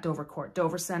Center, not Dover Court,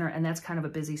 Dover Center, and that's kind of a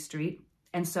busy street.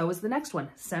 And so is the next one,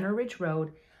 Center Ridge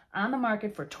Road, on the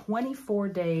market for 24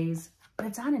 days, but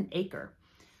it's on an acre.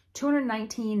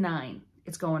 $219,900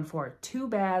 it's going for. 2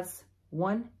 beds,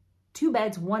 1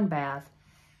 bath,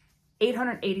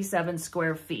 887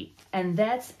 square feet. And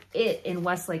that's it in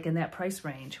Westlake in that price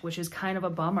range, which is kind of a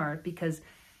bummer because,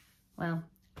 well,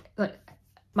 look,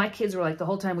 my kids were like, the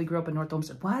whole time we grew up in North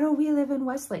Olmsted, why don't we live in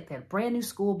Westlake? They had a brand new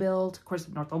school built. Of course,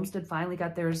 North Olmsted finally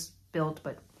got theirs built,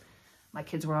 but my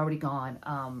kids were already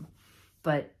gone.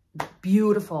 But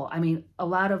beautiful. I mean, a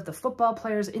lot of the football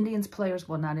players, Indians players,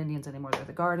 well, not Indians anymore, they're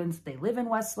the Gardens. They live in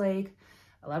Westlake.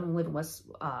 A lot of them live in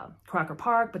Crocker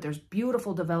Park, but there's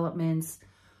beautiful developments,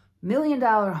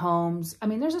 million-dollar homes. I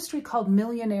mean, there's a street called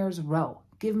Millionaires Row.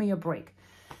 Give me a break.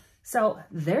 So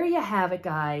there you have it,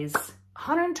 guys.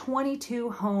 122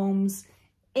 homes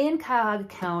in Cuyahoga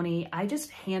County. I just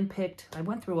handpicked. I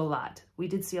went through a lot. We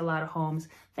did see a lot of homes.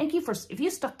 Thank you if you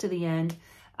stuck to the end.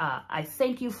 I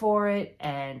thank you for it.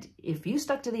 And if you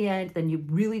stuck to the end, then you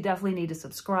really definitely need to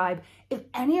subscribe. If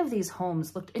any of these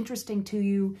homes looked interesting to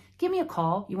you, give me a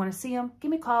call. You want to see them? Give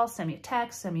me a call, send me a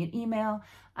text, send me an email.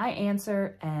 I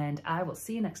answer, and I will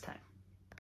see you next time.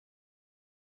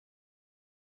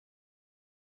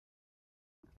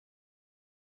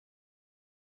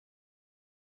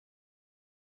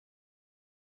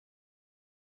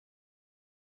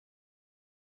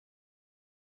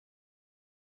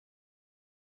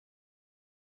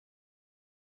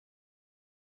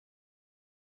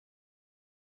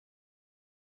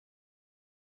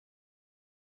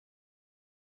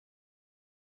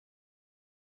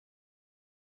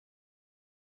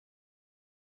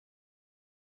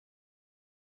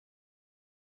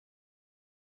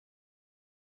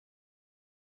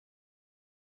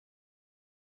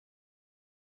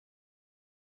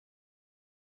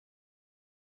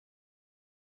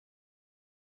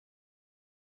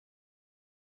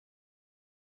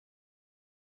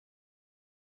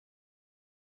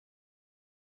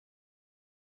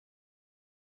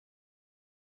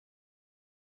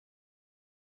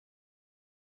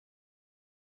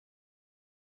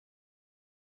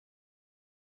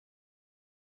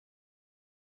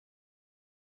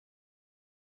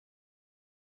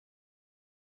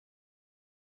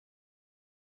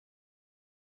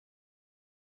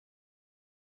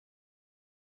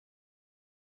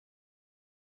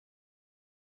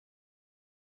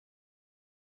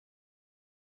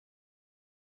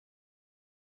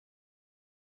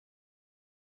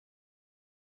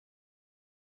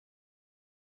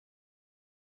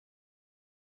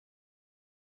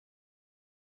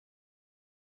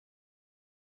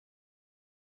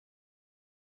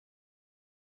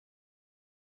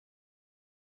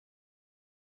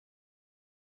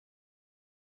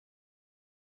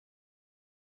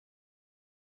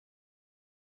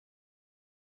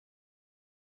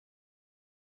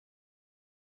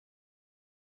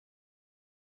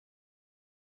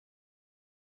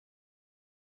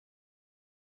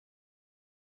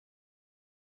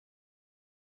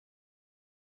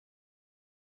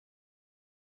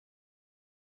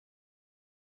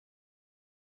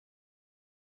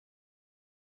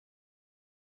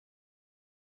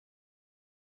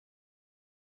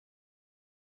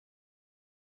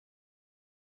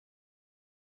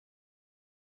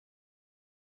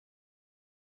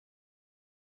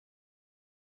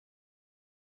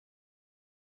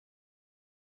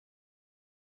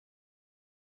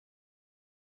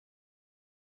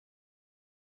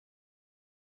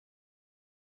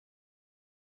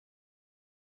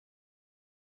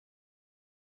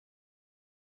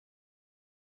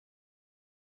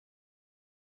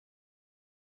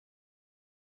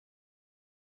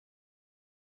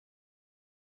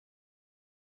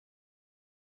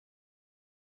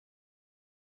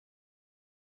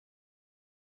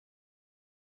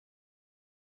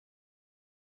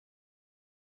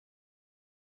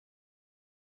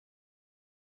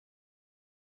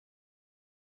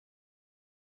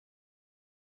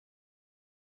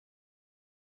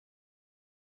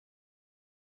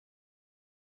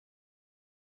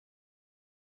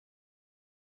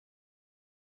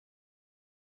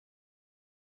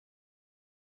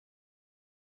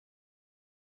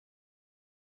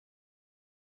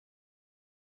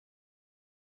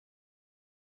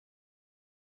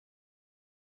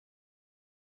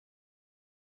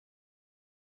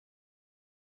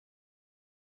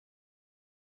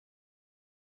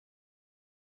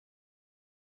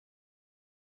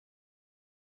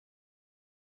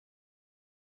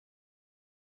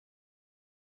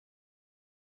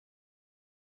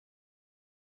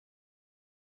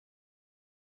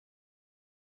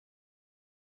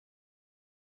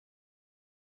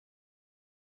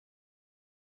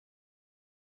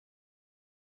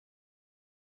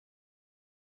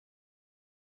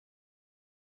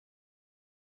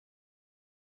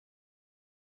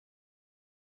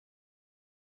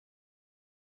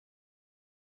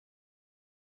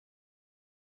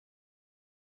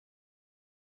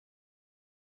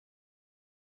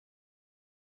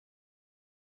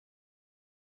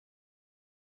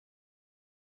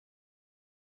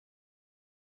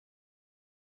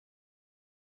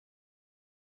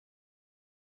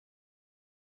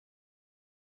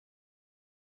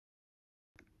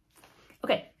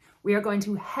 Okay, we are going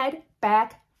to head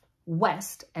back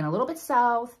west and a little bit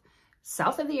south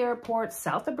south of the airport,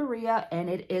 south of Berea, and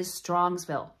it is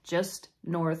Strongsville, just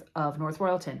north of North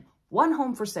Royalton. One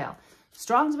home for sale.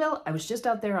 Strongsville, I was just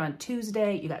out there on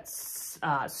Tuesday. You got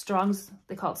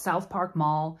they call it South Park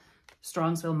Mall,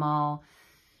 Strongsville Mall.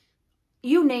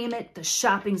 You name it, the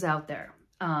shopping's out there.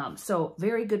 So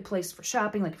very good place for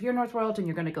shopping. Like if you're in North Royalton,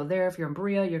 you're going to go there. If you're in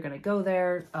Berea, you're going to go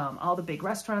there. All the big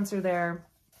restaurants are there.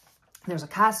 There's a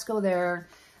Costco there.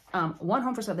 One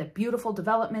home for sale. They have beautiful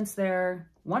developments there.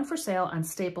 One for sale on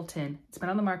Stapleton. It's been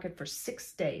on the market for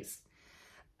 6 days.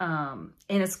 And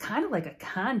it's kind of like a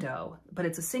condo, but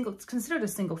it's considered a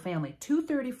single family.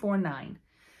 234.9.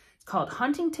 It's called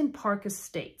Huntington Park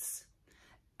Estates.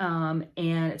 And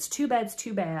it's 2 beds,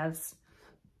 2 baths.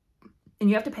 And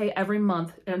you have to pay every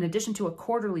month, in addition to a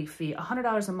quarterly fee,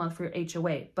 $100 a month for your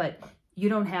HOA. But you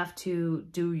don't have to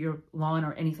do your lawn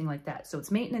or anything like that. So it's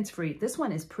maintenance free. This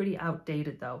one is pretty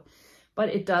outdated though. But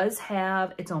it does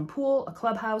have its own pool, a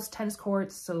clubhouse, tennis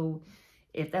courts. So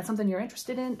if that's something you're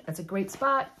interested in, that's a great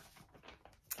spot.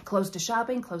 Close to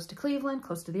shopping, close to Cleveland,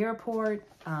 close to the airport.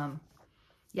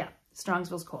 Yeah,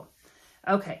 Strongsville's cool.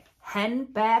 Okay, heading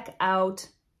back out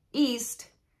east.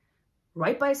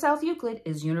 Right by South Euclid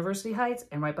is University Heights,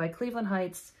 and right by Cleveland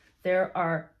Heights, there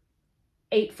are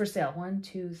 8 for sale. 1,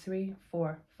 2, 3,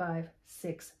 4, 5,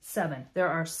 6, 7. There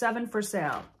are 7 for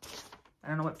sale. I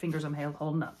don't know what fingers I'm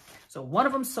holding up. So one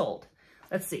of them sold.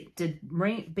 Let's see. Did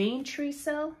Baintree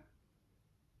sell?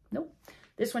 Nope.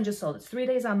 This one just sold. It's 3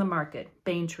 days on the market.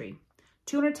 Baintree.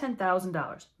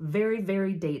 $210,000. Very,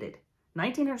 very dated.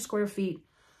 1,900 square feet.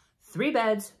 3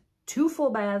 beds, 2 full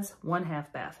baths, 1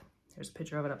 half bath. Here's a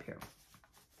picture of it up here.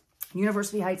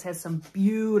 University Heights has some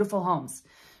beautiful homes,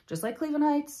 just like Cleveland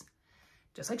Heights,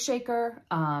 just like Shaker.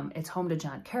 It's home to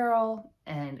John Carroll,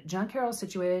 and John Carroll is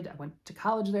situated, I went to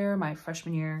college there my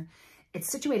freshman year. It's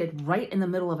situated right in the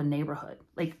middle of a neighborhood.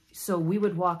 Like, so we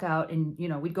would walk out and, you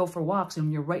know, we'd go for walks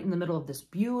and you're right in the middle of this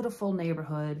beautiful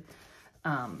neighborhood.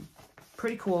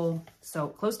 Pretty cool. So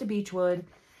close to Beechwood.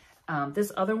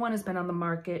 This other one has been on the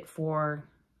market for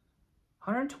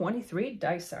 123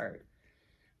 Dysart.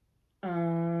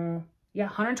 Yeah,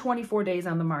 124 days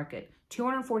on the market,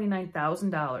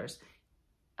 $249,000.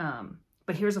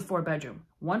 But here's a 4-bedroom,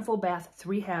 1 full bath,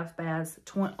 3 half baths,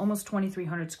 almost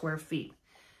 2,300 square feet.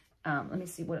 Let me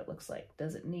see what it looks like.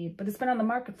 Does it need, but it's been on the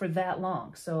market for that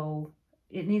long, so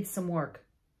it needs some work.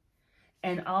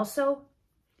 And also,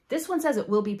 this one says it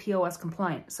will be POS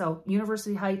compliant. So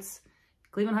University Heights,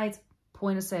 Cleveland Heights,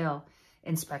 point of sale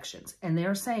inspections. And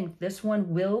they're saying this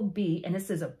one will be, and this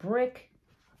is a brick.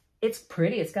 It's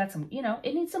pretty. It's got some, you know,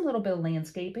 it needs some little bit of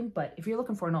landscaping, but if you're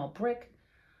looking for an all brick,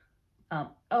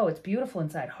 oh, it's beautiful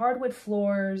inside. Hardwood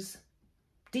floors,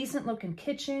 decent looking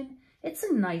kitchen. It's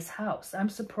a nice house. I'm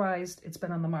surprised it's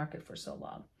been on the market for so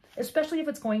long, especially if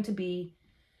it's going to be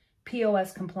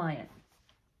POS compliant.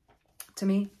 To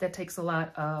me, that takes a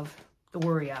lot of the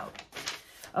worry out.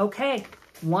 Okay,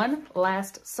 one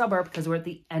last suburb, because we're at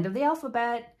the end of the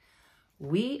alphabet.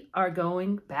 We are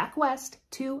going back west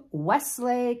to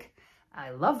Westlake. I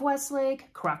love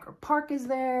Westlake. Crocker Park is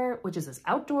there, which is this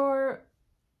outdoor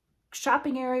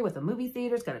shopping area with a movie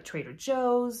theater. It's got a Trader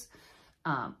Joe's.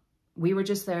 We were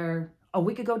just there a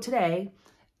week ago today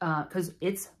because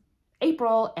it's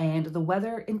April and the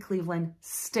weather in Cleveland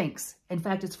stinks. In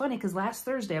fact, it's funny because last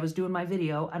Thursday I was doing my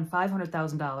video on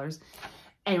 $500,000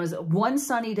 and it was one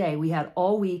sunny day we had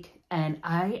all week. And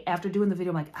after doing the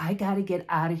video, I'm like, I got to get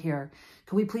out of here.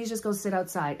 Can we please just go sit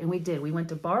outside? And we did. We went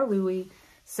to Bar Louie,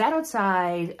 sat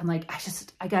outside. I'm like,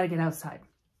 I got to get outside.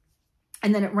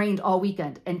 And then it rained all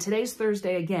weekend. And today's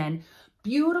Thursday again.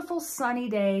 Beautiful sunny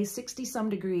day, 60-some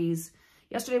degrees.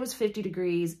 Yesterday was 50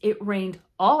 degrees. It rained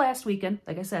all last weekend,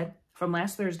 like I said, from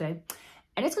last Thursday.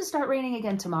 And it's going to start raining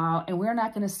again tomorrow. And we're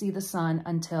not going to see the sun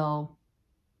until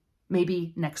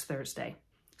maybe next Thursday.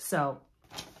 So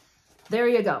there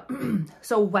you go.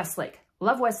 So Westlake.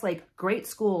 Love Westlake. Great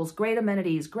schools, great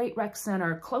amenities, great rec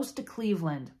center, close to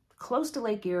Cleveland, close to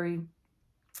Lake Erie,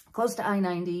 close to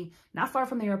I-90, not far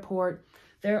from the airport.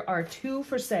 There are 2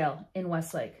 for sale in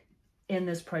Westlake in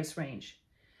this price range.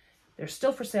 They're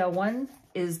still for sale.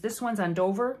 This one's on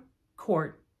Dover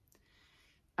Court.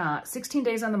 16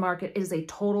 days on the market. It is a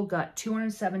total gut,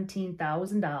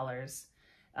 $217,000.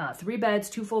 3 beds,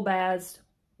 2 full baths,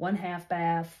 1 half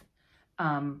bath,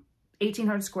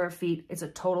 1,800 square feet. It's a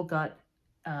total gut.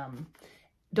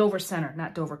 Dover Center,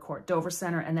 not Dover Court, Dover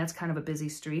Center, and that's kind of a busy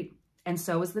street. And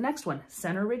so is the next one,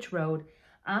 Center Ridge Road,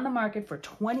 on the market for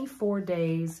 24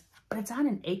 days, but it's on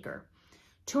an acre.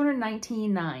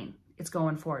 $219,900 it's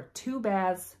going for. 2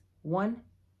 beds, 1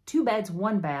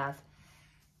 bath,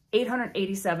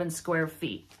 887 square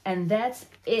feet. And that's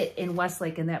it in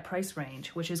Westlake in that price range,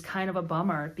 which is kind of a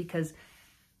bummer because,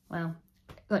 well,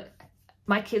 look,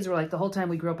 my kids were like, the whole time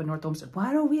we grew up in North Olmsted,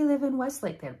 why don't we live in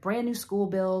Westlake? They had a brand new school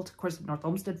built. Of course, North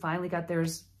Olmsted finally got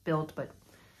theirs built, but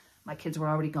my kids were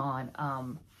already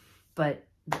gone. But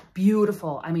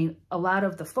beautiful. I mean, a lot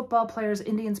of the football players,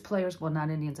 Indians players, well, not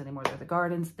Indians anymore, they're the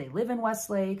Gardens. They live in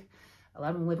Westlake. A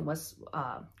lot of them live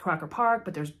in Crocker Park,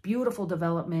 but there's beautiful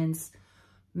developments.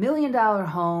 $1 million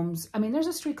homes. I mean, there's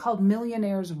a street called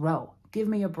Millionaires Row. Give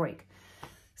me a break.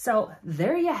 So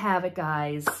there you have it,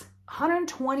 guys.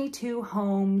 122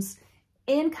 homes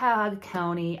in Cuyahoga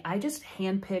County. I just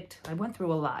handpicked. I went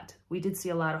through a lot. We did see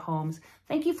a lot of homes.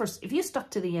 Thank you if you stuck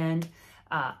to the end.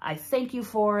 I thank you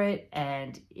for it.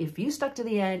 And if you stuck to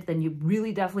the end, then you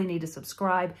really definitely need to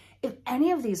subscribe. If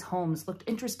any of these homes looked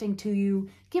interesting to you,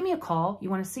 give me a call. You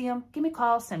want to see them? Give me a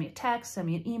call, send me a text, send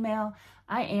me an email.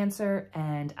 I answer,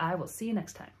 and I will see you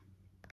next time.